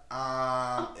 Yep.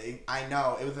 I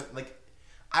know. It was like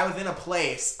I was in a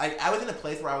place. I was in a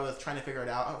place where I was trying to figure it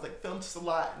out. I was like, film's just a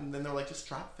lot, and then they're like, just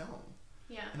drop film.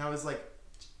 Yeah. And I was like,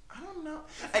 I don't know.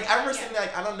 Like I remember saying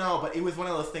like, I don't know, but it was one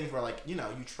of those things where like you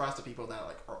trust the people that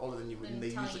like are older than you, and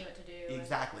they telling usually you what to do.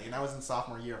 exactly. And I was in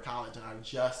sophomore year of college, and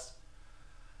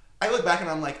I look back and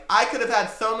I'm like, I could have had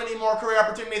so many more career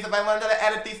opportunities if I learned how to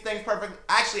edit these things perfectly.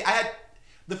 Actually, I had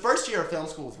the first year of film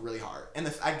school was really hard,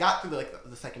 and I got through like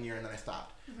the second year, and then I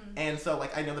stopped. And so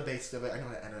like I know the basics of it. I know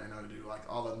how to edit. I know how to do like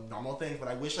all the normal things. But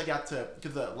I wish I got to,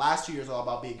 because the last 2 years are all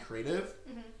about being creative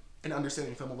and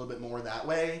understanding film a little bit more that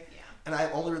way. Yeah. And I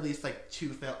only released like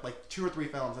 2 or 3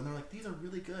 films, and they're like, these are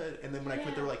really good. And then when I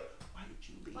quit, they were like, why did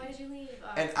you leave? Why did you leave? Oh,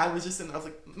 and I was just I was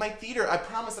like, my theater, I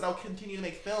promise that I'll continue to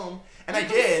make film. And I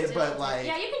did, but like...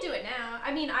 Yeah, you can do it now.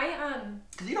 I mean,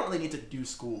 because you don't really need to do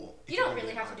school. You don't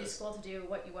really have to do school to do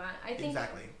what you want. I think...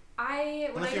 Exactly.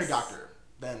 Unless you're a doctor,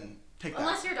 then take that.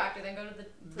 Unless you're a doctor, then go to the...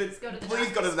 Please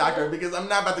go to the doctor, because I'm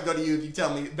not about to go to you if you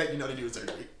tell me that you know to do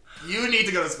surgery. You need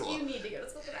to go to school. You need to go to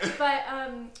school for that. But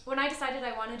when I decided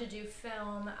I wanted to do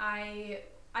film, I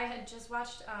had just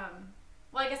watched...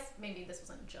 well, I guess maybe this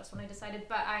wasn't just when I decided,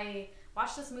 but I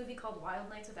watched this movie called Wild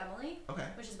Nights with Emily,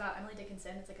 which is about Emily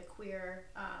Dickinson. It's like a queer,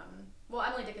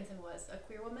 Emily Dickinson was a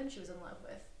queer woman. She was in love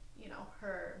with,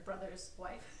 her brother's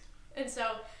wife. And so,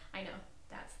 I know,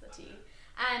 that's the tea.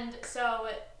 And so,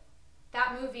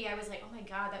 that movie, I was like, oh my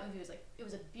God, that movie was like, it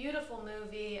was a beautiful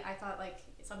movie. I thought like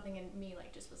something in me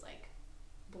like just was like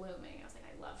blooming. I was like,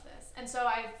 I love this. And so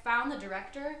I found the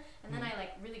director, and then I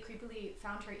like really creepily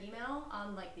found her email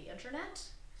on like the internet.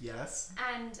 Yes.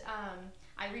 And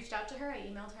I reached out to her. I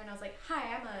emailed her, and I was like,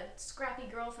 hi, I'm a scrappy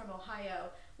girl from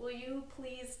Ohio. Will you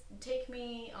please take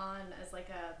me on as like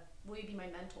will you be my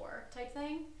mentor type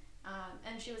thing?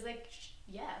 And she was like,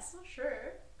 yes,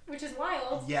 sure. Which is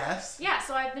wild. Yes. Yeah,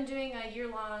 so I've been doing a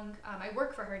year-long, I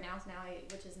work for her now,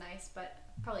 which is nice, but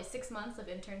probably 6 months of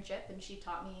internship, and she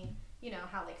taught me,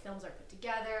 how like films are put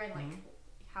together, and like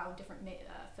how different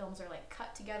films are like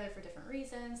cut together for different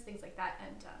reasons, things like that,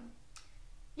 and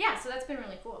yeah, so that's been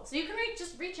really cool. So you can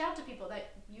just reach out to people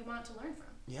that you want to learn from.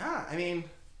 Yeah, I mean,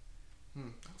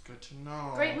 that's good to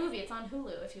know. Great movie. It's on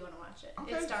Hulu if you want to watch it.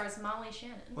 Okay. It stars Molly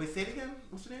Shannon. Wait, say it again.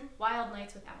 What's the name? Wild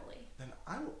Nights with Emily. Then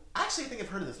I actually think I've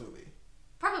heard of this movie.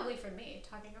 Probably from me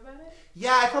talking about it.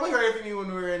 Yeah, I probably heard it from you when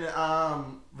we were in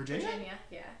Virginia. Virginia,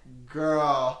 yeah.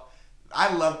 Girl,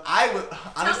 I would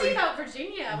honestly. Tell me about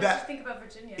Virginia. What did you think about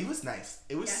Virginia? It was nice.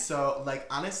 It was so like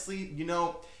honestly,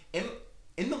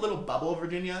 in the little bubble of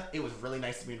Virginia, it was really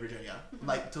nice to be in Virginia.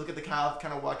 Like to look at the cows,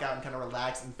 kind of walk out and kind of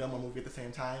relax and film a movie at the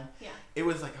same time. Yeah. It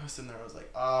was like I was sitting there. I was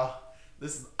like,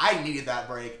 I needed that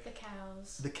break. The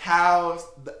cows,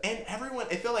 and everyone.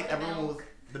 It felt like everyone was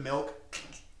the milk.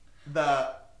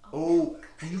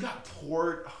 When you got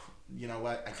poured. You know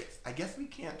what? I guess we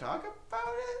can't talk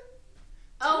about it.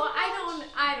 Oh,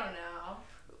 I don't know.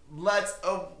 Let's.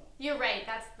 You're right.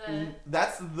 That's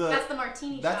the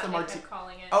martini that's shot. the I kept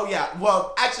calling it. Oh yeah.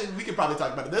 Well, actually, we could probably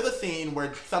talk about it. There's a scene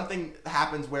where something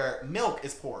happens where milk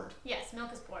is poured. Yes,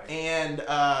 milk is poured. And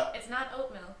it's not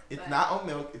oat milk. It's not oat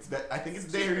milk. It's I think it's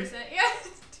dairy. Yeah.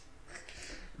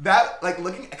 That like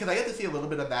looking because I get to see a little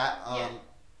bit of that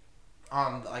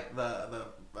on like the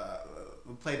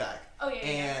playback. Oh yeah.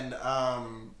 And I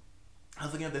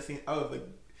was looking at this scene. Oh,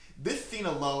 this scene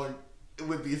alone. It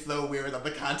would be so weird without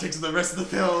the context of the rest of the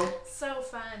film. So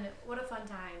fun. What a fun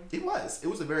time. It was. It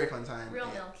was a very fun time. Real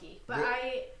milky. But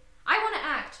I want to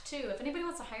act too. If anybody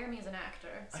wants to hire me as an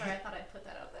actor. Sorry, I thought I'd put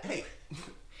that out there. Hey,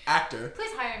 actor.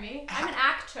 Please hire me. I'm an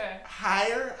actor.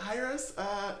 Hire us.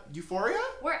 Euphoria?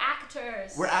 We're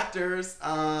actors. There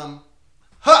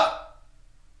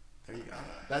you go.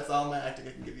 That's all my acting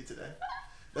I can give you today.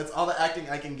 That's all the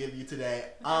acting I can give you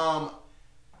today.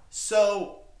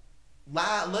 So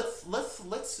let's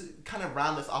kind of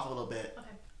round this off a little bit. Okay.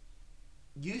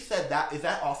 You said is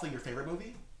that also your favorite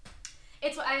movie?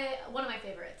 It's one of my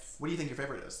favorites. What do you think your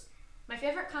favorite is? My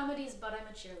favorite comedy is But I'm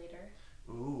a Cheerleader.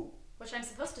 Ooh. Which I'm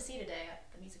supposed to see today at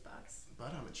the Music Box.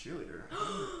 But I'm a Cheerleader.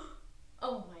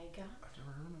 Oh my god. I've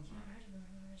never heard of it.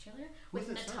 Cheerleader? With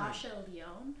Natasha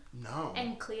Lyonne? No.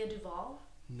 And Clea Duvall?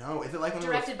 No. Is it like one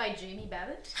Directed of by Jamie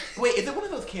Babbitt? Wait, is it one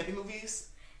of those campy movies?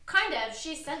 Kind of.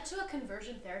 She's sent to a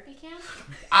conversion therapy camp.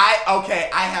 I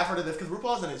have heard of this because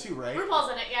RuPaul's in it too, right? RuPaul's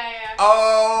in it, yeah.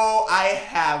 Oh, I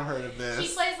have heard of this. He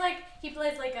plays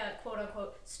like a quote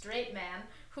unquote straight man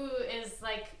who is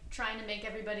like trying to make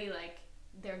everybody like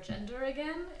their gender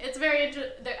again. It's very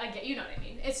interesting. You know what I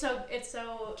mean. It's so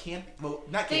Camp. Well,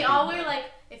 not campy. They all wear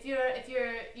like if you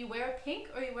wear pink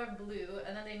or you wear blue,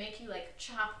 and then they make you like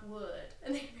chop wood,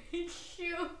 and they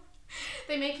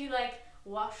make you like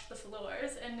wash the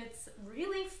floors, and it's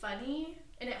really funny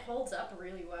and it holds up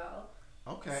really well.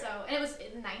 Okay. So, and it was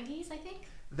in the 90s, I think.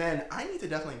 Then I need to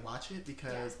definitely watch it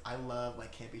because I love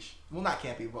like campy. Well, not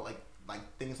campy, but like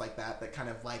things like that kind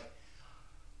of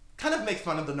make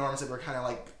fun of the norms that were kind of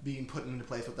like being put into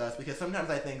place with us. Because sometimes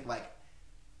I think like,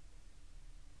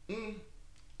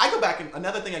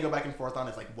 another thing I go back and forth on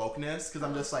is like wokeness, because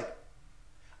I'm just like,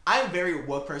 I'm a very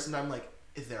woke person. I'm like,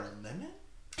 is there a limit?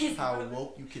 How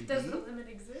woke you can Does be? the limit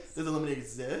exist? Does the limit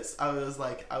exist? I was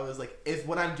like, is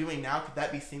what I'm doing now, could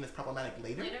that be seen as problematic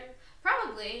later?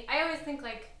 Probably. I always think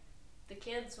like the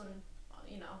kids when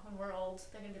we're old,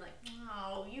 they're gonna be like,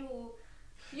 wow, you.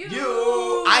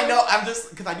 I know. I'm just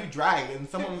because I do drag, and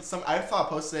I saw a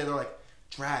post today. They're like,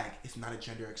 drag is not a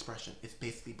gender expression. It's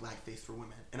basically blackface for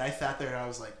women. And I sat there and I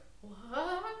was like,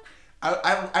 what? I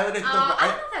don't know if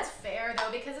that's fair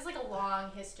though, because it's like a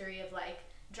long history of like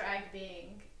drag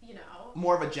being,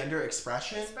 more of a gender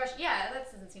expression. Yeah, that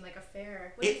doesn't seem like a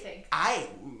fair. What do you think? I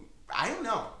don't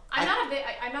know. I'm not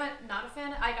a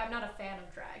fan. I'm not a fan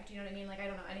of drag. Do you know what I mean? Like I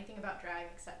don't know anything about drag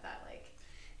except that like.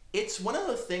 It's one of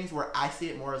those things where I see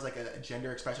it more as like a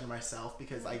gender expression myself,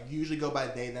 because I usually go by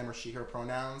they, them, or she, her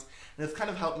pronouns, and it's kind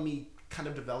of helped me kind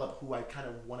of develop who I kind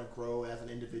of want to grow as an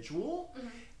individual. Mm-hmm.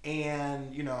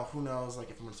 And who knows, like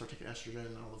if I'm gonna start taking estrogen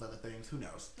and all those other things, who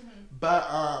knows? Mm-hmm. But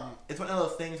it's one of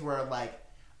those things where like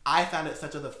I found it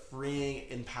such a freeing,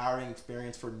 empowering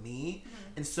experience for me,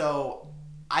 and so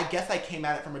I guess I came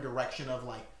at it from a direction of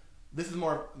like, this is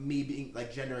more me being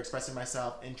like gender expressing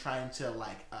myself and trying to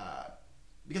like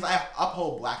because I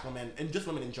uphold black women and just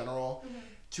women in general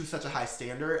to such a high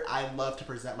standard. I love to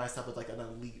present myself as like an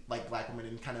elite like black woman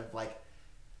and kind of like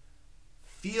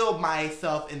feel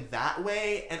myself in that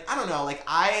way. And I don't know, like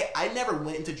I never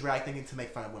went into drag thinking to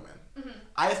make fun of women. Mm-hmm.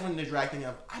 I just went into drag thinking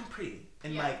of I'm pretty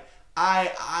and like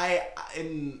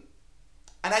and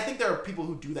I think there are people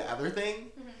who do the other thing.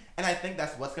 Mm-hmm. And I think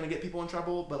that's what's gonna get people in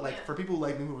trouble. But like for people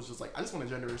like me who was just like, I just want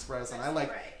to gender express, and I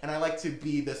like to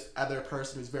be this other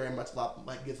person who's very much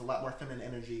gives a lot more feminine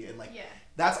energy, and like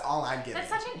that's all I'm giving. That's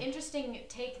such an interesting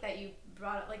take that you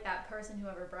brought up. Like that person,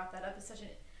 whoever brought that up, is such an.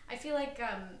 I feel like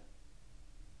I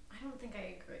don't think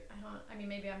I agree. I mean,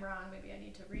 maybe I'm wrong. Maybe I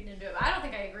need to read into it. But I don't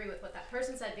think I agree with what that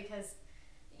person said, because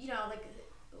like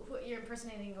you're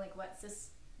impersonating like what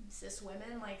cis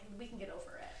women, like we can get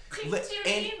over it. Do you know what I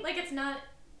mean? Like it's not.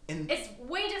 It's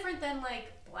way different than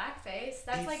like blackface.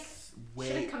 That's like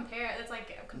shouldn't compare. It's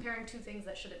like comparing two things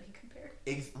that shouldn't be compared.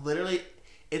 It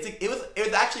was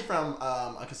actually from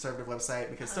a conservative website,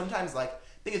 because sometimes like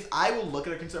thing is I will look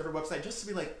at a conservative website just to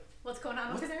be like, what's going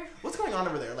on over there? What's going on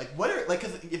over there? Like what are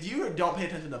because if you don't pay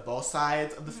attention to both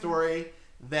sides of the story,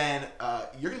 then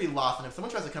you're gonna be lost. And if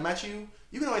someone tries to come at you,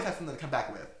 you can always have something to come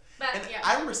back with.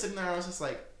 I remember sitting there and I was just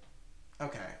like,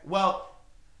 okay, well.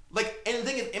 like, and the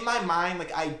thing is, in my mind,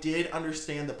 like, I did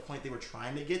understand the point they were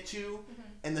trying to get to,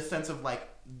 in the sense of, like,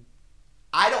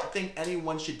 I don't think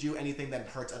anyone should do anything that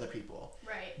hurts other people.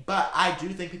 Right. But I do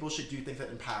think people should do things that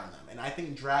empower them. And I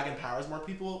think drag empowers more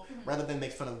people rather than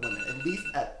make fun of women. At least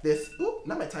at this,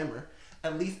 not my timer,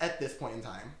 at least at this point in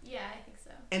time. Yeah, I think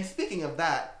so. And speaking of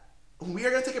that, we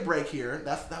are going to take a break here.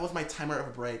 That was my timer of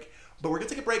a break. But we're going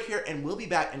to take a break here, and we'll be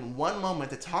back in one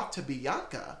moment to talk to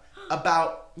Bianca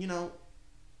about, you know,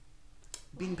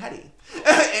 being petty.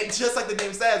 And just like the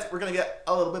name says, we're going to get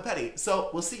a little bit petty. So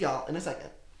we'll see y'all in a second.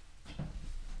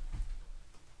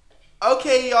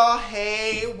 Okay, y'all.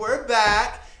 Hey, we're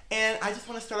back. And I just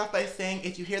want to start off by saying,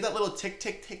 if you hear that little tick,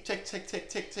 tick, tick, tick, tick, tick,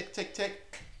 tick, tick, tick,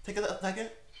 tick, take a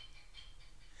second.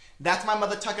 That's my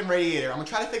mother tucking radiator. I'm going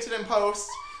to try to fix it in post.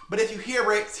 But if you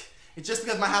hear it, it's just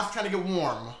because my house is trying to get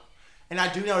warm. And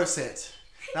I do notice it.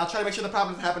 And I'll try to make sure the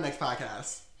problem doesn't happen next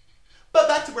podcast. But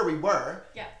back to where we were.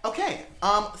 Yeah. Okay.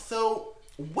 So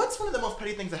what's one of the most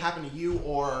petty things that happened to you,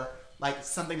 or like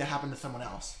something that happened to someone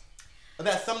else?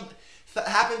 That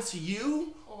happened to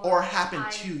you or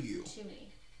happened to you? To me.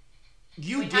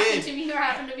 You Wait, did. Happened to me or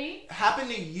happened to me?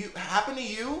 Happened to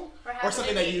you or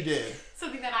something that you did?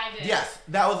 Something that I did. Yes.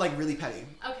 That was like really petty.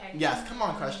 Okay. Yes. Come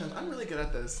on, questions. I'm really good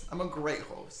at this. I'm a great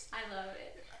host. I love it.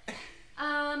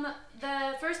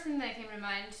 The first thing that came to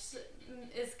mind is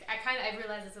I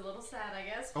realize it's a little sad, I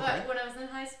guess. But Okay. when I was in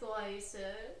high school, I used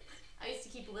to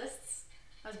keep lists.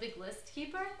 I was a big list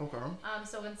keeper. Okay.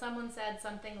 So when someone said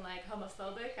something like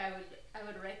homophobic, I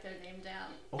would write their name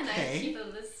down. Okay. And I'd keep a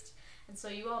list. And so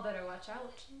you all better watch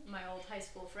out, my old high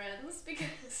school friends,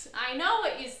 because I know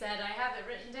what you said. I have it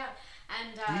written down.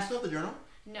 And Do you still have the journal?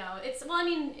 no,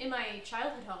 in my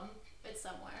childhood home, it's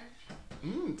somewhere.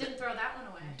 Didn't throw that one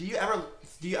away. Do you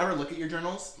ever look at your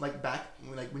journals like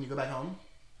when you go back home?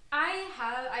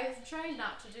 I've tried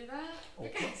not to do that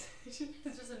because it's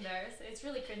just embarrassing. It's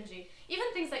really cringy. Even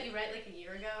things that you write like a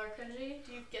year ago are cringy.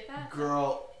 Do you get that?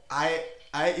 Girl, I've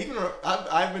been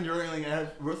journaling. I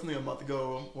wrote something a month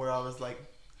ago where I was like,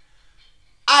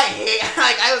 I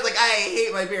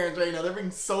hate my parents right now. They're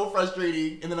being so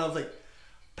frustrating. And then I was like,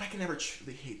 but I can never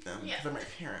truly hate them because they're my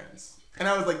parents. And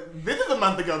I was like, this is a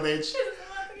month ago, bitch.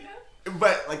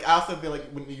 But like, I also feel like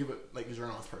when you like your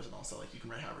journal is personal, so like you can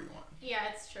write however you want. Yeah,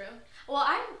 it's true. Well,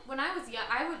 when I was young,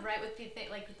 I would write with the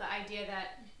idea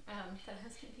that that I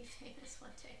was gonna be famous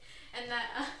one day, and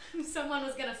that someone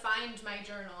was gonna find my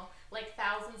journal like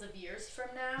thousands of years from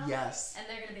now. Yes. And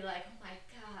they're gonna be like, oh my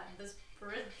god, this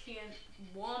brilliant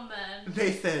woman.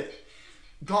 They said,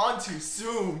 gone too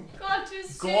soon. Gone too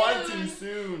soon. Gone too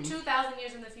soon. 2,000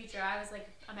 years in the future, I was like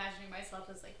imagining myself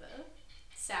as like the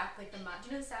sap, like the do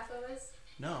you know who Sappho is?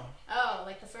 No. Oh,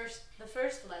 like the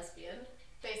first lesbian.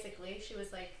 Basically, she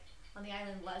was like on the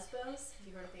island Lesbos. Have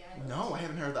you heard of the island? No, I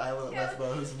haven't heard of the island of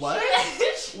Lesbos. What?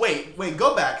 Wait,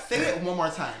 go back. Say it one more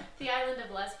time. The island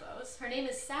of Lesbos. Her name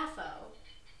is Sappho.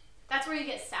 That's where you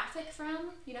get sapphic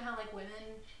from. You know how like women,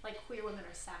 like queer women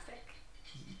are sapphic?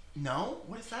 No?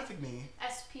 What does sapphic mean?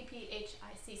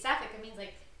 SPPHIC. Sapphic, it means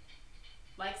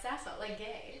like Sappho, like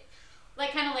gay.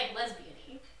 Like kind of like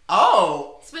lesbian-y.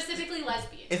 Oh! Specifically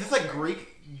lesbian. Is this like Greek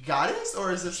goddess,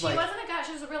 or is this she like... She wasn't a god,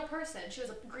 she was a real person. She was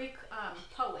a Greek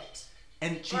poet.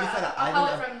 And she just had an a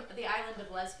island poet from the island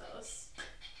of Lesbos.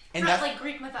 And from, that's like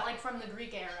Greek myth, like from the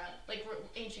Greek era, like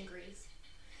ancient Greece.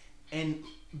 And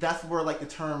that's where like the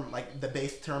term, like the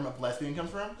base term of lesbian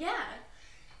comes from? Yeah.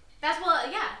 That's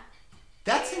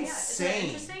That's yeah.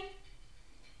 insane. Is that interesting?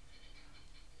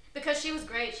 Because she was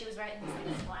great. She was writing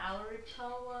these like flowery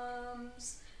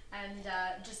poems and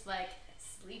just like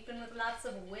sleeping with lots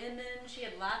of women. She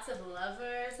had lots of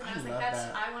lovers, and I was like,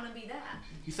 I want to be that.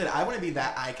 You said I want to be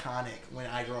that iconic when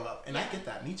I grow up, and I get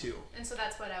that. Me too. And so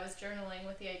that's what I was journaling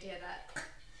with the idea that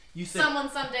you said someone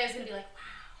someday is gonna be like,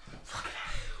 wow,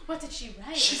 what did she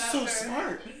write? She's about so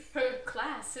smart. Her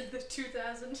class in the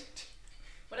 2000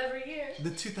 whatever year. The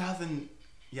 2000,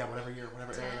 yeah, whatever year,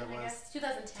 whatever 10, era that was. I guess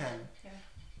 2010. Yeah.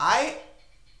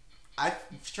 I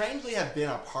strangely have been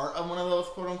a part of one of those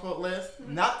quote unquote lists,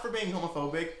 not for being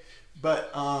homophobic,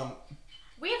 but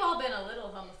we've all been a little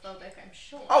homophobic, I'm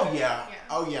sure. Oh yeah.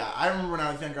 Oh yeah. I remember when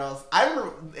I was young, girls. I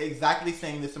remember exactly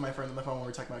saying this to my friends on the phone when we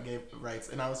were talking about gay rights,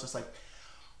 and I was just like,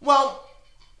 well,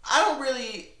 I don't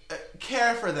really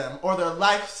care for them or their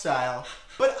lifestyle,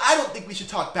 but I don't think we should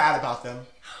talk bad about them.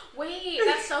 Wait,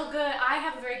 that's so good. I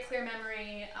have a very clear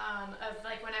memory of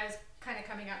like when I was kind of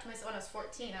coming out to myself when I was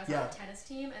 14. I was on a tennis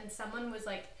team, and someone was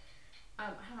like, I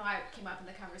don't know how it came up in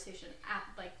the conversation at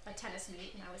like a tennis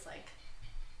meet, and I was like,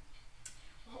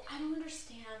 well, I don't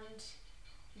understand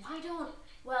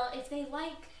if they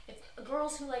like, if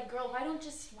girls who like girls, why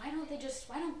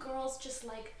don't girls just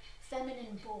like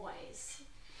feminine boys?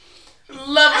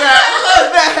 Love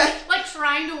that. Like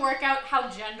trying to work out how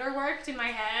gender worked in my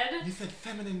head. You said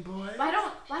feminine boys? Why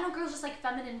don't girls just like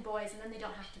feminine boys and then they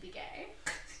don't have to be gay?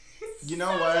 You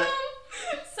know what?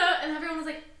 So, and everyone was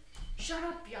like, shut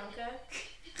up, Bianca.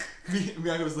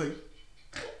 Bianca was like,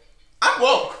 I'm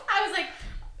woke.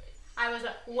 I was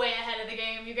way ahead of the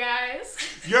game, you guys.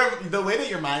 The way that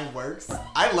your mind works, way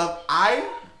ahead of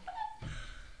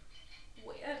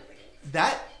the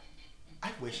game.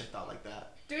 I wish I thought like that.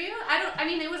 Do you?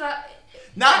 It was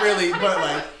not really, but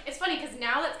like. It's funny because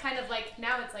now it's kind of like,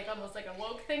 now it's like almost like a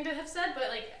woke thing to have said, but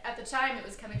like at the time it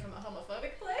was coming from a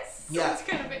homophobic place. So yeah. It's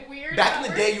kind of a bit weird. Back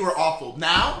in the day you were awful.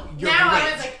 Now you're great.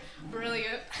 I was like,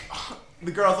 brilliant.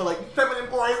 The girls are like, feminine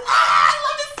boys. I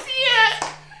love to see it.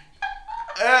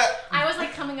 I was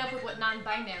like coming up with what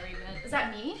non-binary meant. Is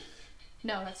that me?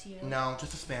 No, that's you. No,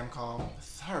 just a spam call.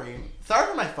 Sorry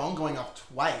for my phone going off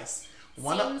twice.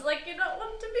 Seems like you don't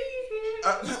want to be here.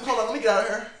 Hold on, let me get out of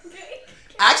here. Okay.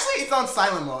 Actually, it's on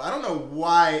silent mode. I don't know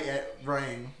why it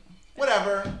rang.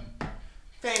 Whatever.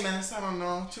 Famous. I don't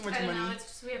know. Too much money. I don't know. It's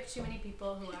just we have too many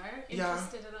people who are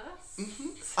interested in us.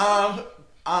 Mm-hmm.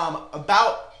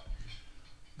 About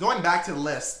going back to the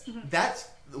list. Mm-hmm. That's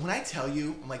when I tell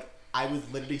you, like, I was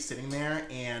literally sitting there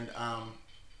and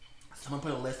someone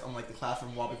put a list on like the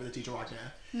classroom wall before the teacher walked in.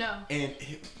 No. And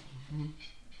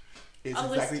it's a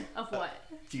exactly list of what?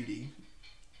 Beauty.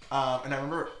 And I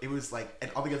remember it was like,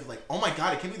 and all the guys were like, "Oh my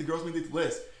god, I can't believe the girls made this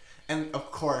list." And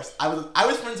of course, I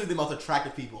was friends with the most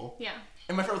attractive people. Yeah.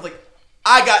 And my friend was like,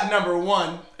 "I got number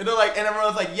 1," and they're like, and everyone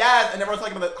was like, "Yes," and everyone was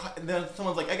talking about it. And then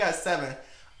someone's like, "I got 7."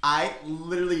 I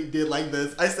literally did like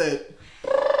this. I said,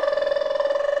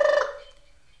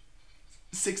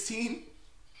 16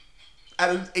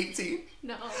 out of 18.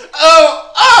 No.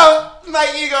 Oh,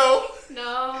 my ego.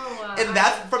 No. And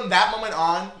that's from that moment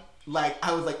on. Like,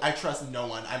 I was like, I trust no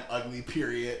one. I'm ugly,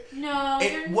 period. No,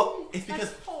 it's because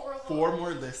 4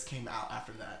 more lists came out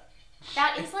after that.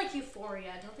 That is like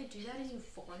Euphoria. Don't they do that in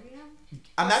Euphoria?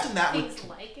 Imagine that things with...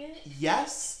 like it?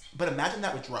 Yes, but imagine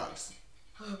that with drugs.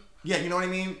 Yeah, you know what I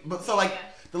mean? But so, like,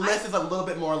 the list is a little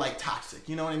bit more, like, toxic.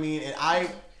 You know what I mean? And I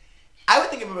would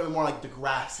think of it more like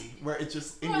Degrassi, where it's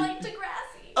just... More like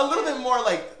Degrassi. A little bit more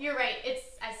like... You're right.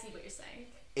 I see what you're saying.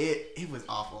 It was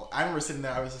awful. I remember sitting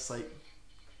there, I was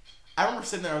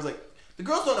like, the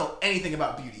girls don't know anything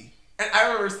about beauty. And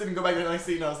I remember go back and I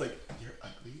see, and I was like, you're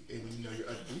ugly, and you know you're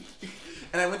ugly.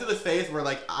 And I went through this phase where,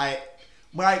 like,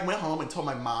 when I went home and told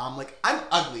my mom, like, I'm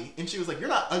ugly, and she was like, you're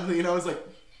not ugly, and I was like,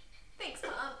 thanks,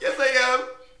 Mom. Yes, I am.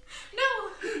 No.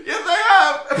 Yes, I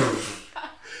am.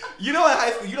 You know, in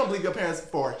high school, you don't believe your parents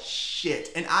for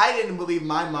shit. And I didn't believe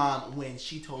my mom when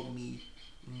she told me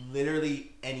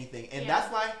literally anything. And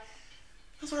that's why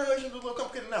our relationship is a little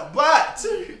complicated now. But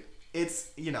it's,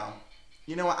 you know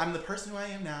what? I'm the person who I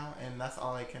am now, and that's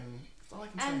all I can say.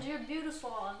 And you're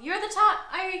beautiful. You're the top.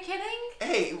 Are you kidding?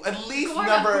 Hey, at least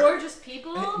gorgeous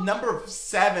people. Number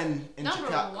 7 in number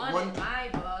Chicago. One in my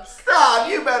book. Stop!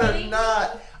 You better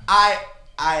not.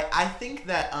 I think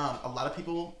that a lot of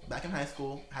people back in high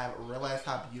school have realized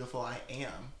how beautiful I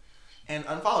am and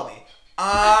unfollow me.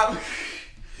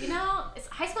 You know, it's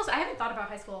high school. I haven't thought about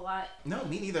high school a lot. No,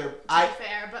 me neither. To be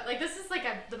fair, but like this is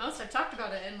like the most I've talked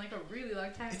about it in like a really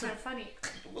long time. It's kind of funny.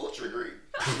 A little triggery.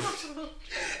 It's a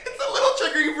little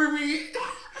triggery for me.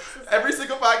 Every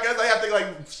single podcast I have to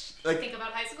like think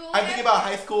about high school. I think about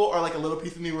high school or like a little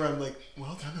piece of me where I'm like,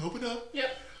 well, time to open up.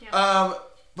 Yep.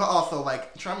 But also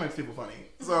like trying to make people funny.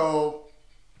 So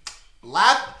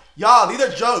laugh, y'all. These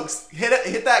are jokes.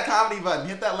 Hit that comedy button.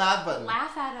 Hit that laugh button.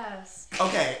 Laugh at us.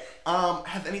 Okay.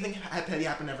 Has anything petty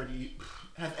happened ever to you?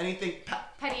 Has anything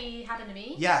petty happened to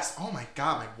me? Yes. Oh my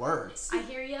god, my words. I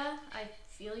hear ya. I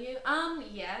feel you.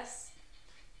 Yes.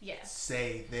 Yes.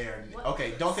 Say their name.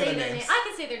 Okay, don't say their names. I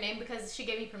can say their name because she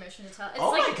gave me permission to tell. It's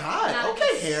oh like my god.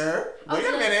 Okay, hair. Wait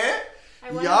a minute.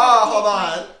 Y'all, hold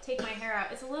on. Take my hair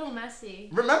out. It's a little messy.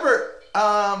 Remember,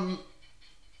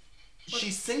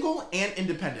 she's single and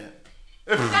independent.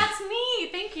 That's me.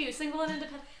 Thank you. Single and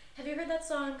independent. Have you heard that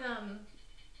song?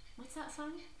 What's that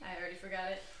song? I already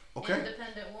forgot it. Okay.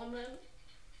 Independent Woman.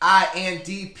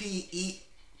 INDPE.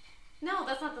 No,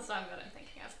 that's not the song that I'm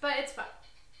thinking of, but it's fun.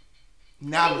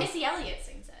 Now I think Missy Elliott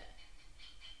sings it.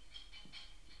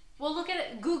 Well, look at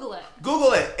it. Google it.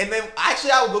 Google it, and then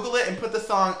actually I will Google it and put the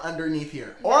song underneath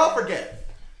here, or I'll forget.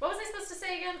 What was I supposed to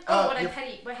say again? Oh, what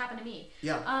happened to me?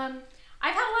 Yeah.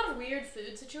 I've had a lot of weird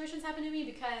food situations happen to me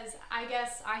because I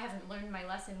guess I haven't learned my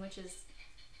lesson, which is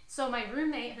So my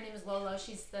roommate, her name is Lolo.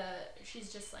 She's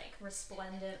just like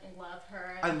resplendent. Love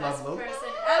her. I Best love Lolo. person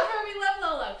ever. We love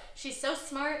Lolo. She's so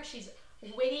smart. She's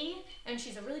witty, and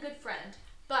she's a really good friend.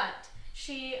 But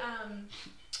she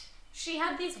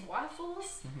had these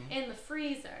waffles in the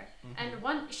freezer, and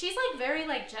she's like very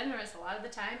like generous a lot of the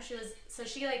time. She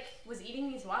was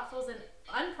eating these waffles and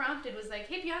unprompted was like,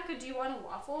 "Hey Bianca, do you want a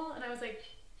waffle?" And I was like,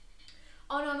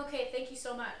 "Oh no, I'm okay. Thank you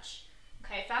so much."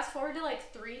 Okay, fast forward to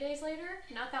like 3 days later,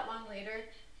 not that long later,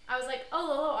 I was like, "Oh,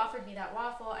 Lolo offered me that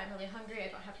waffle. I'm really hungry. I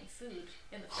don't have any food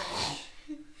in the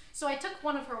fridge." So I took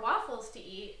one of her waffles to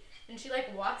eat, and she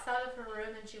like walks out of her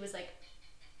room and she was like,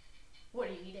 "What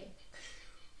are you eating?"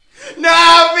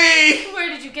 Not me! "Where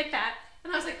did you get that?"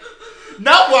 And I was like,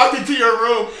 Not walked into your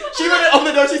room. She went and opened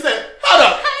the door. She said, "Hold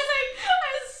up."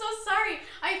 I was so sorry.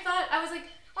 I was like,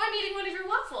 "Oh, I'm eating one of your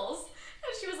waffles."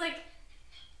 And she was like,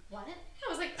 "What?" I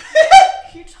was like,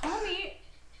 "You told me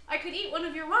I could eat one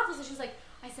of your waffles." And she was like,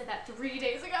 "I said that 3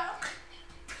 days ago."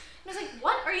 And I was like,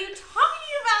 "What are you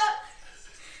talking about?"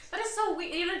 That is so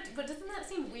weird. But doesn't that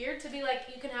seem weird to be like,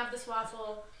 you can have this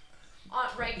waffle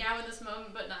right now in this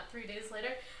moment, but not 3 days later?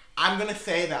 I'm gonna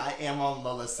say that I am on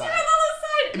Lola's side. You're on Lola's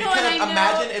side. Because No, and I know.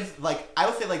 imagine if, like, I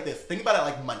would say like this. Think about it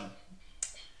like money.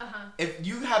 Uh-huh. If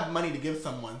you have money to give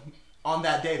someone on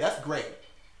that day, that's great.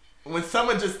 When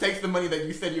someone just takes the money that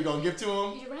you said you're gonna give to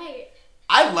them, You're right.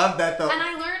 I love that though. And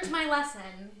I learned my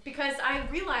lesson because I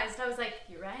realized, I was like,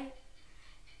 "You're right.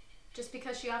 Just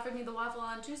because she offered me the waffle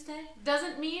on Tuesday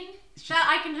doesn't mean that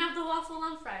I can have the waffle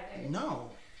on Friday." No.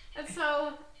 And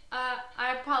so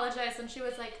I apologized, and she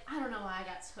was like, "I don't know why I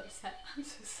got so upset. I'm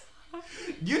so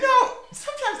sorry." You know,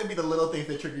 sometimes it'd be the little things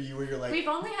that trigger you where you're like, We've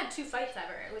only had 2 fights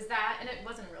ever. It was that, and it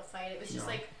wasn't a real fight. It was just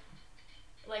No.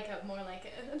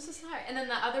 I'm so sorry. And then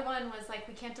the other one was like,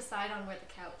 we can't decide on where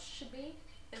the couch should be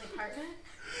in the apartment.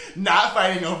 not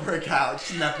fighting over a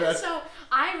couch. Not that. So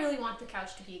I really want the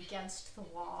couch to be against the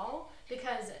wall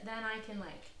because then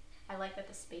I like that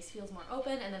the space feels more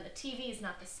open, and then the TV is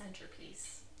not the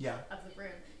centerpiece Yeah. of the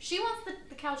room. She wants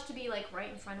the couch to be like right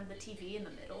in front of the TV in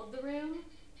the middle of the room.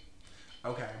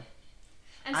 Okay.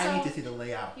 And I so need to see the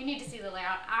layout. you need to see the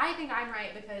layout. I think I'm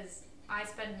right because I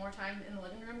spend more time in the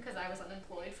living room because I was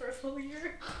unemployed for a full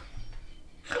year.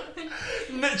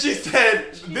 She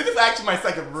said, "This is actually my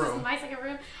second This is room." my second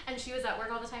room, and she was at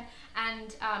work all the time.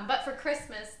 And but for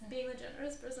Christmas, being the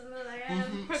generous person that I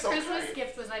am, her So Christmas great.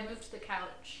 gift was I moved the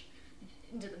couch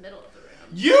into the middle of the room.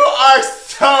 You are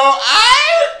so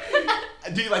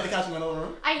Do you like the couch in the middle of the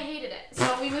room? I hated it,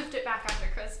 so we moved it back after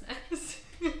Christmas.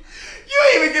 You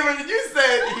ain't even given. You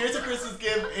said, "Here's a Christmas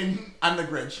gift," and I'm the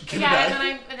Grinch. Give it Yeah,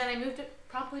 back. and then I moved it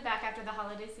promptly back after the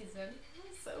holiday season.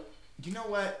 So You know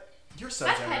what? You're so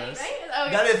that's petty, generous. right? Oh,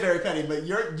 That is very petty, but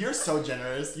you're so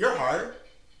generous. Your heart,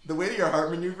 the way that your heart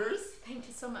maneuvers. thank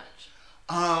you so much.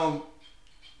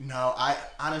 No, I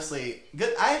honestly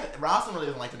good. Rawson really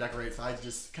doesn't like to decorate, so I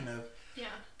just kind of Yeah.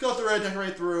 go through it,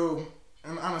 decorate through,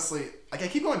 and honestly, like I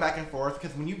keep going back and forth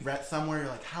because when you rent somewhere, you're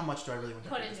like, how much do I really want to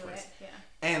Put decorate into this it, place? yeah.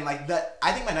 And like that,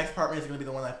 I think my next apartment is gonna be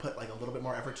the one that I put like a little bit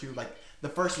more effort to. Like the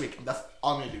first week, that's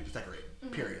all I'm gonna do is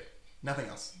decorate. Period. Nothing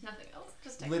else. Nothing else.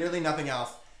 Just decorate. Literally nothing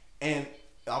else. And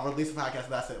I'll release a podcast.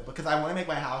 That's it. Because I want to make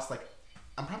my house like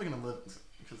I'm probably gonna live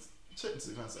because shit is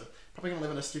expensive. Probably gonna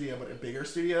live in a studio, but a bigger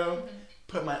studio.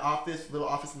 Put my little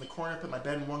office in the corner. Put my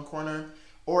bed in one corner.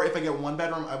 Or if I get one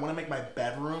bedroom, I want to make my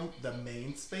bedroom the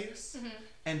main space,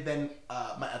 and then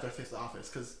my other space the office.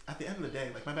 Because at the end of the day,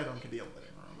 like my bedroom can be a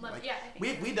living room. Like yeah, I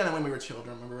think we done it when we were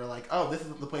children. When we were like, oh, this is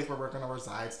the place where we're gonna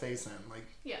reside space in. Like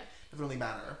yeah. doesn't really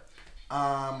matter.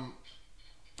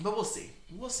 But we'll see.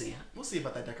 We'll see. Yeah. We'll see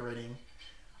about that decorating.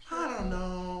 I don't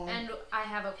know. And I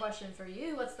have a question for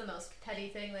you. What's the most petty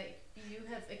thing that you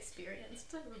have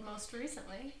experienced most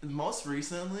recently? Most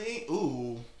recently,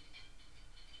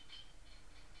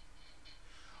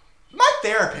 my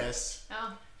therapist.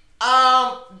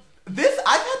 Oh, I've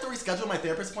had to reschedule my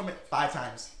therapist appointment 5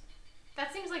 times.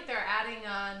 that seems like they're adding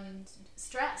on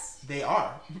stress They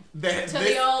are. to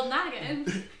the old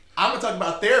noggin. I'm gonna talk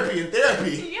about therapy and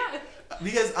therapy. Yeah.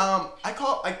 Because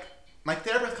my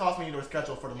therapist calls me to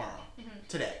reschedule for tomorrow.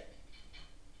 Today.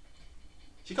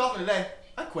 She calls me today.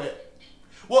 I quit.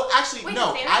 Well, actually, Wait,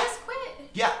 no. the therapist quit?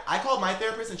 Yeah, I called my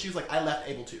therapist and she was like, I left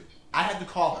able to. I had to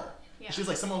call her. Yeah. She was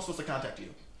like, someone was supposed to contact you.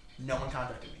 No one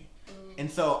contacted me. And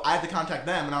so I had to contact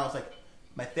them and I was like,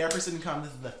 my therapist didn't come.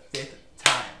 This is the 5th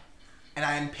time. And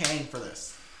I am paying for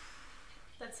this.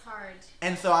 That's hard.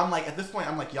 And so I'm like, at this point,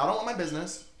 I'm like, y'all don't want my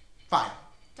business. Fine.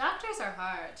 Doctors are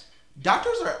hard.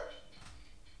 Doctors are...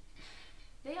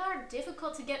 They are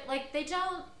difficult to get, like, I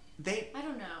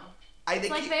don't know. They It's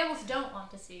like keep- they almost don't want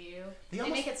to see you. They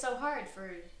almost- make it so hard for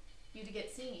you to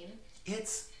get seen.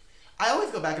 I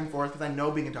always go back and forth because I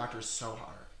know being a doctor is so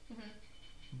hard. Mm-hmm.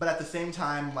 But at the same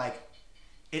time, like,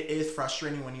 it is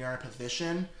frustrating when you're in a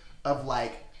position of,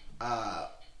 like, because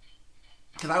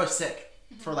I was sick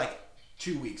for, like,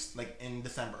 2 weeks, like, in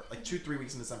December. Like, 2-3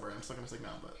 weeks in December. I'm still kind of sick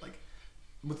now, but, like,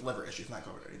 with liver issues, not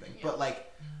COVID or anything. Yeah. But,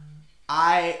 like,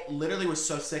 I literally was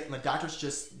so sick, and the doctors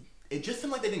it just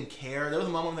seemed like they didn't care. There was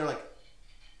a moment when they were like,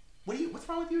 what's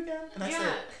wrong with you again? And I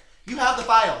said, you have the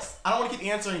files. I don't want to keep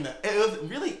answering them. It was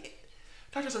really,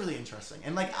 doctors are really interesting.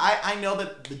 And, like, I know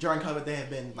that during COVID, they have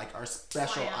been, like, our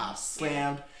special ops,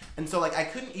 slammed. Yeah. And so, like, I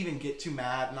couldn't even get too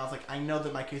mad. And I was like, I know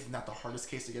that my case is not the hardest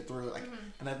case to get through. Like,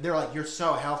 and they were like, you're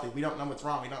so healthy. We don't know what's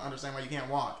wrong. We don't understand why you can't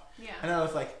walk. Yeah. And I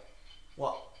was like,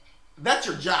 well, that's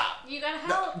your job. You gotta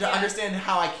help. To understand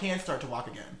how I can start to walk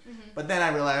again. Mm-hmm. But then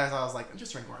I realized, I was like,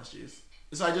 just drink orange juice.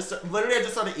 So I just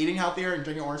started eating healthier and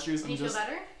drinking orange juice. And you feel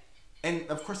better? And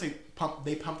of course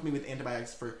they pumped me with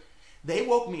antibiotics they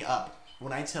woke me up,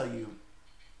 when I tell you,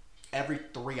 every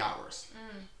 3 hours.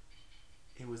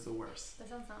 It was the worst. That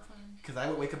sounds not fun. Because I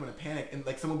would wake up in a panic and,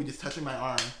 like, someone would be just touching my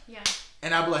arm. Yeah.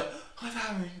 And I'd be like, what's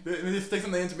happening? And they just stick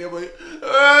something into me. I'm like,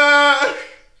 ah!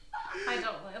 I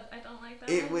don't like that.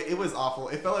 It was awful.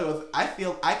 It felt like it was.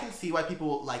 I can see why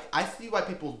people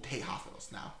hate hospitals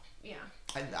now. Yeah.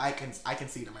 I can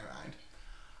see it in my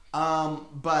mind.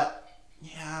 But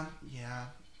yeah.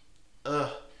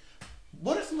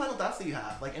 What are some final thoughts that you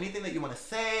have? Like, anything that you want to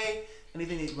say?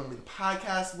 Anything that you want to leave the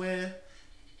podcast with?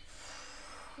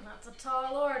 That's a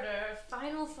tall order.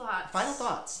 Final thoughts. Final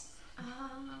thoughts.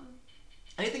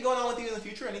 Anything going on with you in the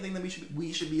future? Anything that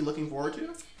we should be looking forward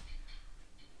to?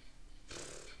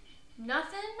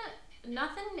 Nothing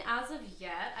as of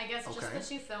yet. I guess just the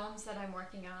 2 films that I'm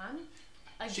working on.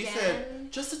 Again, she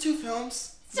said, just the 2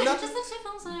 films? Just the 2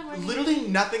 films that I'm working on. Literally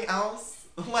nothing else?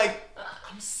 Like,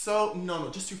 no,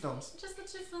 just 2 films. Just the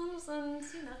 2 films, and,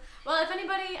 you know. Well, if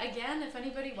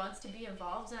anybody wants to be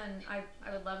involved, and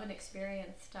I would love an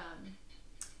experienced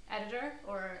editor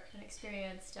or an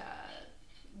experienced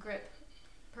grip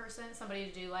person, somebody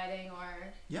to do lighting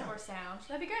or sound.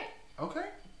 That'd be great. Okay.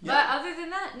 Yeah. But other than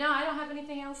that, no, I don't have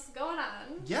anything else going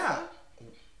on. Yeah.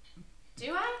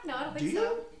 Do I? No, I don't think so. Do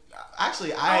you?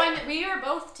 Actually, we are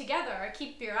both together.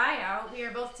 Keep your eye out. We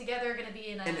are both together going to be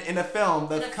in a film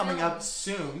that's coming up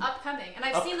soon. Upcoming. And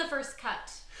I've seen the first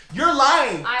cut. You're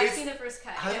lying. I've seen the first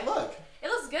cut. How does it look? It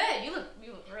looks good. You look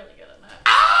really good in that.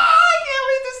 I can't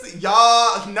wait to see.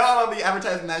 Y'all know I'll be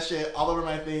advertising that shit all over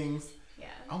my things. Yeah.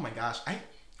 Oh my gosh.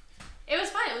 It was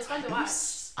fun. It was fun to watch.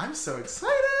 I'm so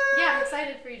excited. Yeah, I'm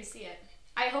excited for you to see it.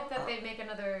 I hope that they make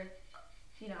another,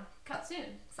 cut soon.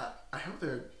 So. I hope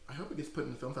it gets put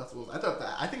in the film festivals.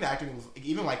 I think the acting was,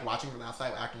 even like watching from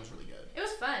outside, acting was really good. It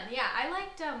was fun. Yeah, I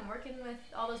liked working with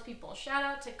all those people. Shout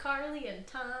out to Carly and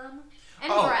Tom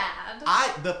and Brad.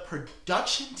 The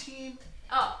production team.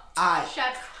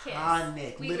 Chef's kiss.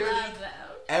 Iconic. We literally love them.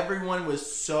 Everyone was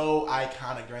so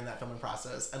iconic during that filming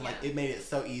process, and it made it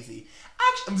so easy.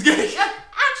 Actually, I'm just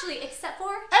kidding. Except for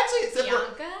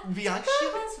Bianca. She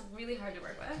was really hard to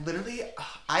work with. Literally,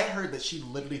 I heard that she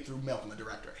literally threw milk on the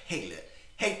director. Hated it.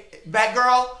 Hey, that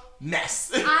girl,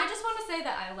 mess. I just want to say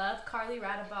that I love Carly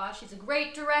Radabaugh. She's a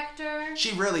great director.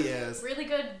 She really is. Really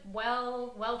good,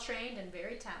 well trained, and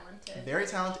very talented. Very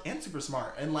talented and super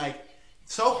smart, and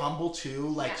so humble too.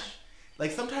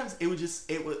 Like sometimes it was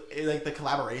the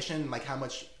collaboration, like how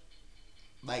much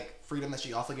freedom that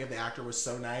she also gave the actor was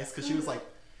so nice, because she was like,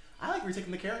 I like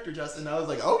retaking the character, Justin. And I was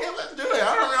like, okay, let's do it.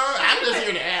 I don't know. I'm just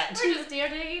here to act. We're just here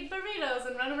to eat burritos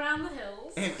and run around the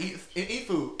hills. And eat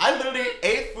food. I literally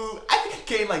ate food. I think I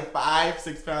gained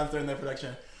 5-6 pounds during that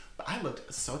production. But I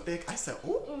looked so thick. I said,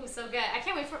 ooh. Ooh, so good. I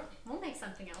can't wait we'll make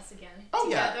something else again. Oh,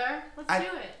 together. Yeah. Let's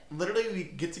do it. Literally, we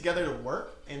get together to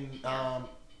work. And,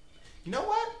 you know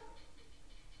what?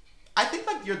 I think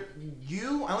I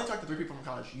only talked to 3 people from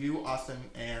college. You, Austin,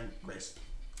 and Grace.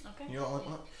 Okay. You're the only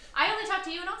one. I only talked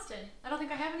to you and Austin. I don't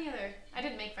think I have any other. I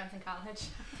didn't make friends in college.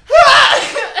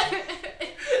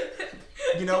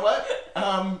 You know what?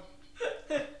 I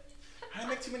didn't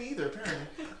make too many either, apparently.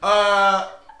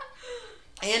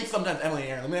 And sometimes Emily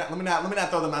and Aaron. Let me not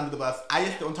throw them under the bus. I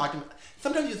just don't talk to them.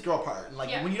 Sometimes you just grow apart. And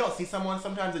when you don't see someone,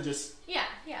 sometimes it just... Yeah.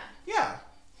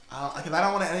 Because I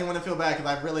don't want anyone to feel bad,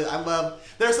 because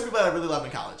there are some people that I really love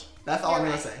in college. That's all I'm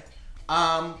going to say.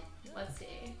 Let's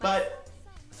see. But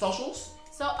socials?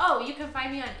 So, you can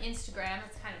find me on Instagram.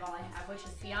 That's kind of all I have, which is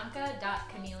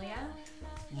Bianca.Canilicia.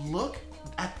 Look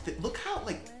how,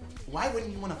 why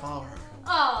wouldn't you want to follow her?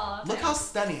 Oh. Look how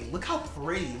stunning. Look how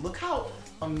pretty. Look how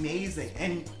amazing.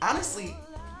 And honestly,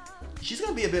 she's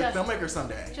going to be a big filmmaker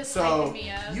someday. Just so me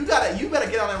up. you better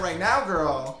get on it right now,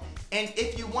 girl. And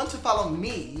if you want to follow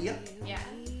me, Yeah.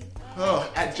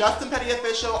 At Justin Petty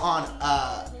Official on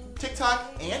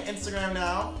TikTok and Instagram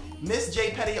now, Miss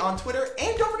J Petty on Twitter,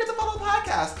 and don't forget to follow the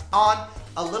podcast on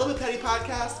A Little Bit Petty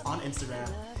Podcast on Instagram.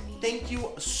 Thank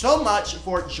you so much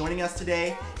for joining us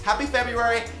today. Happy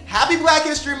February, happy Black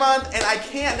History Month, and I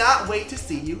cannot wait to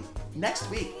see you next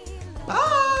week. Bye!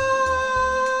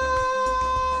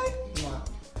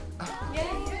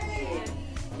 Yay!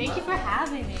 Thank you for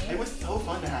having me. It was so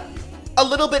fun to have you. A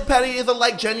Little Bit Petty is a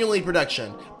Like Genuinely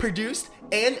production, produced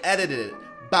and edited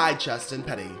by Justin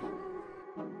Petty.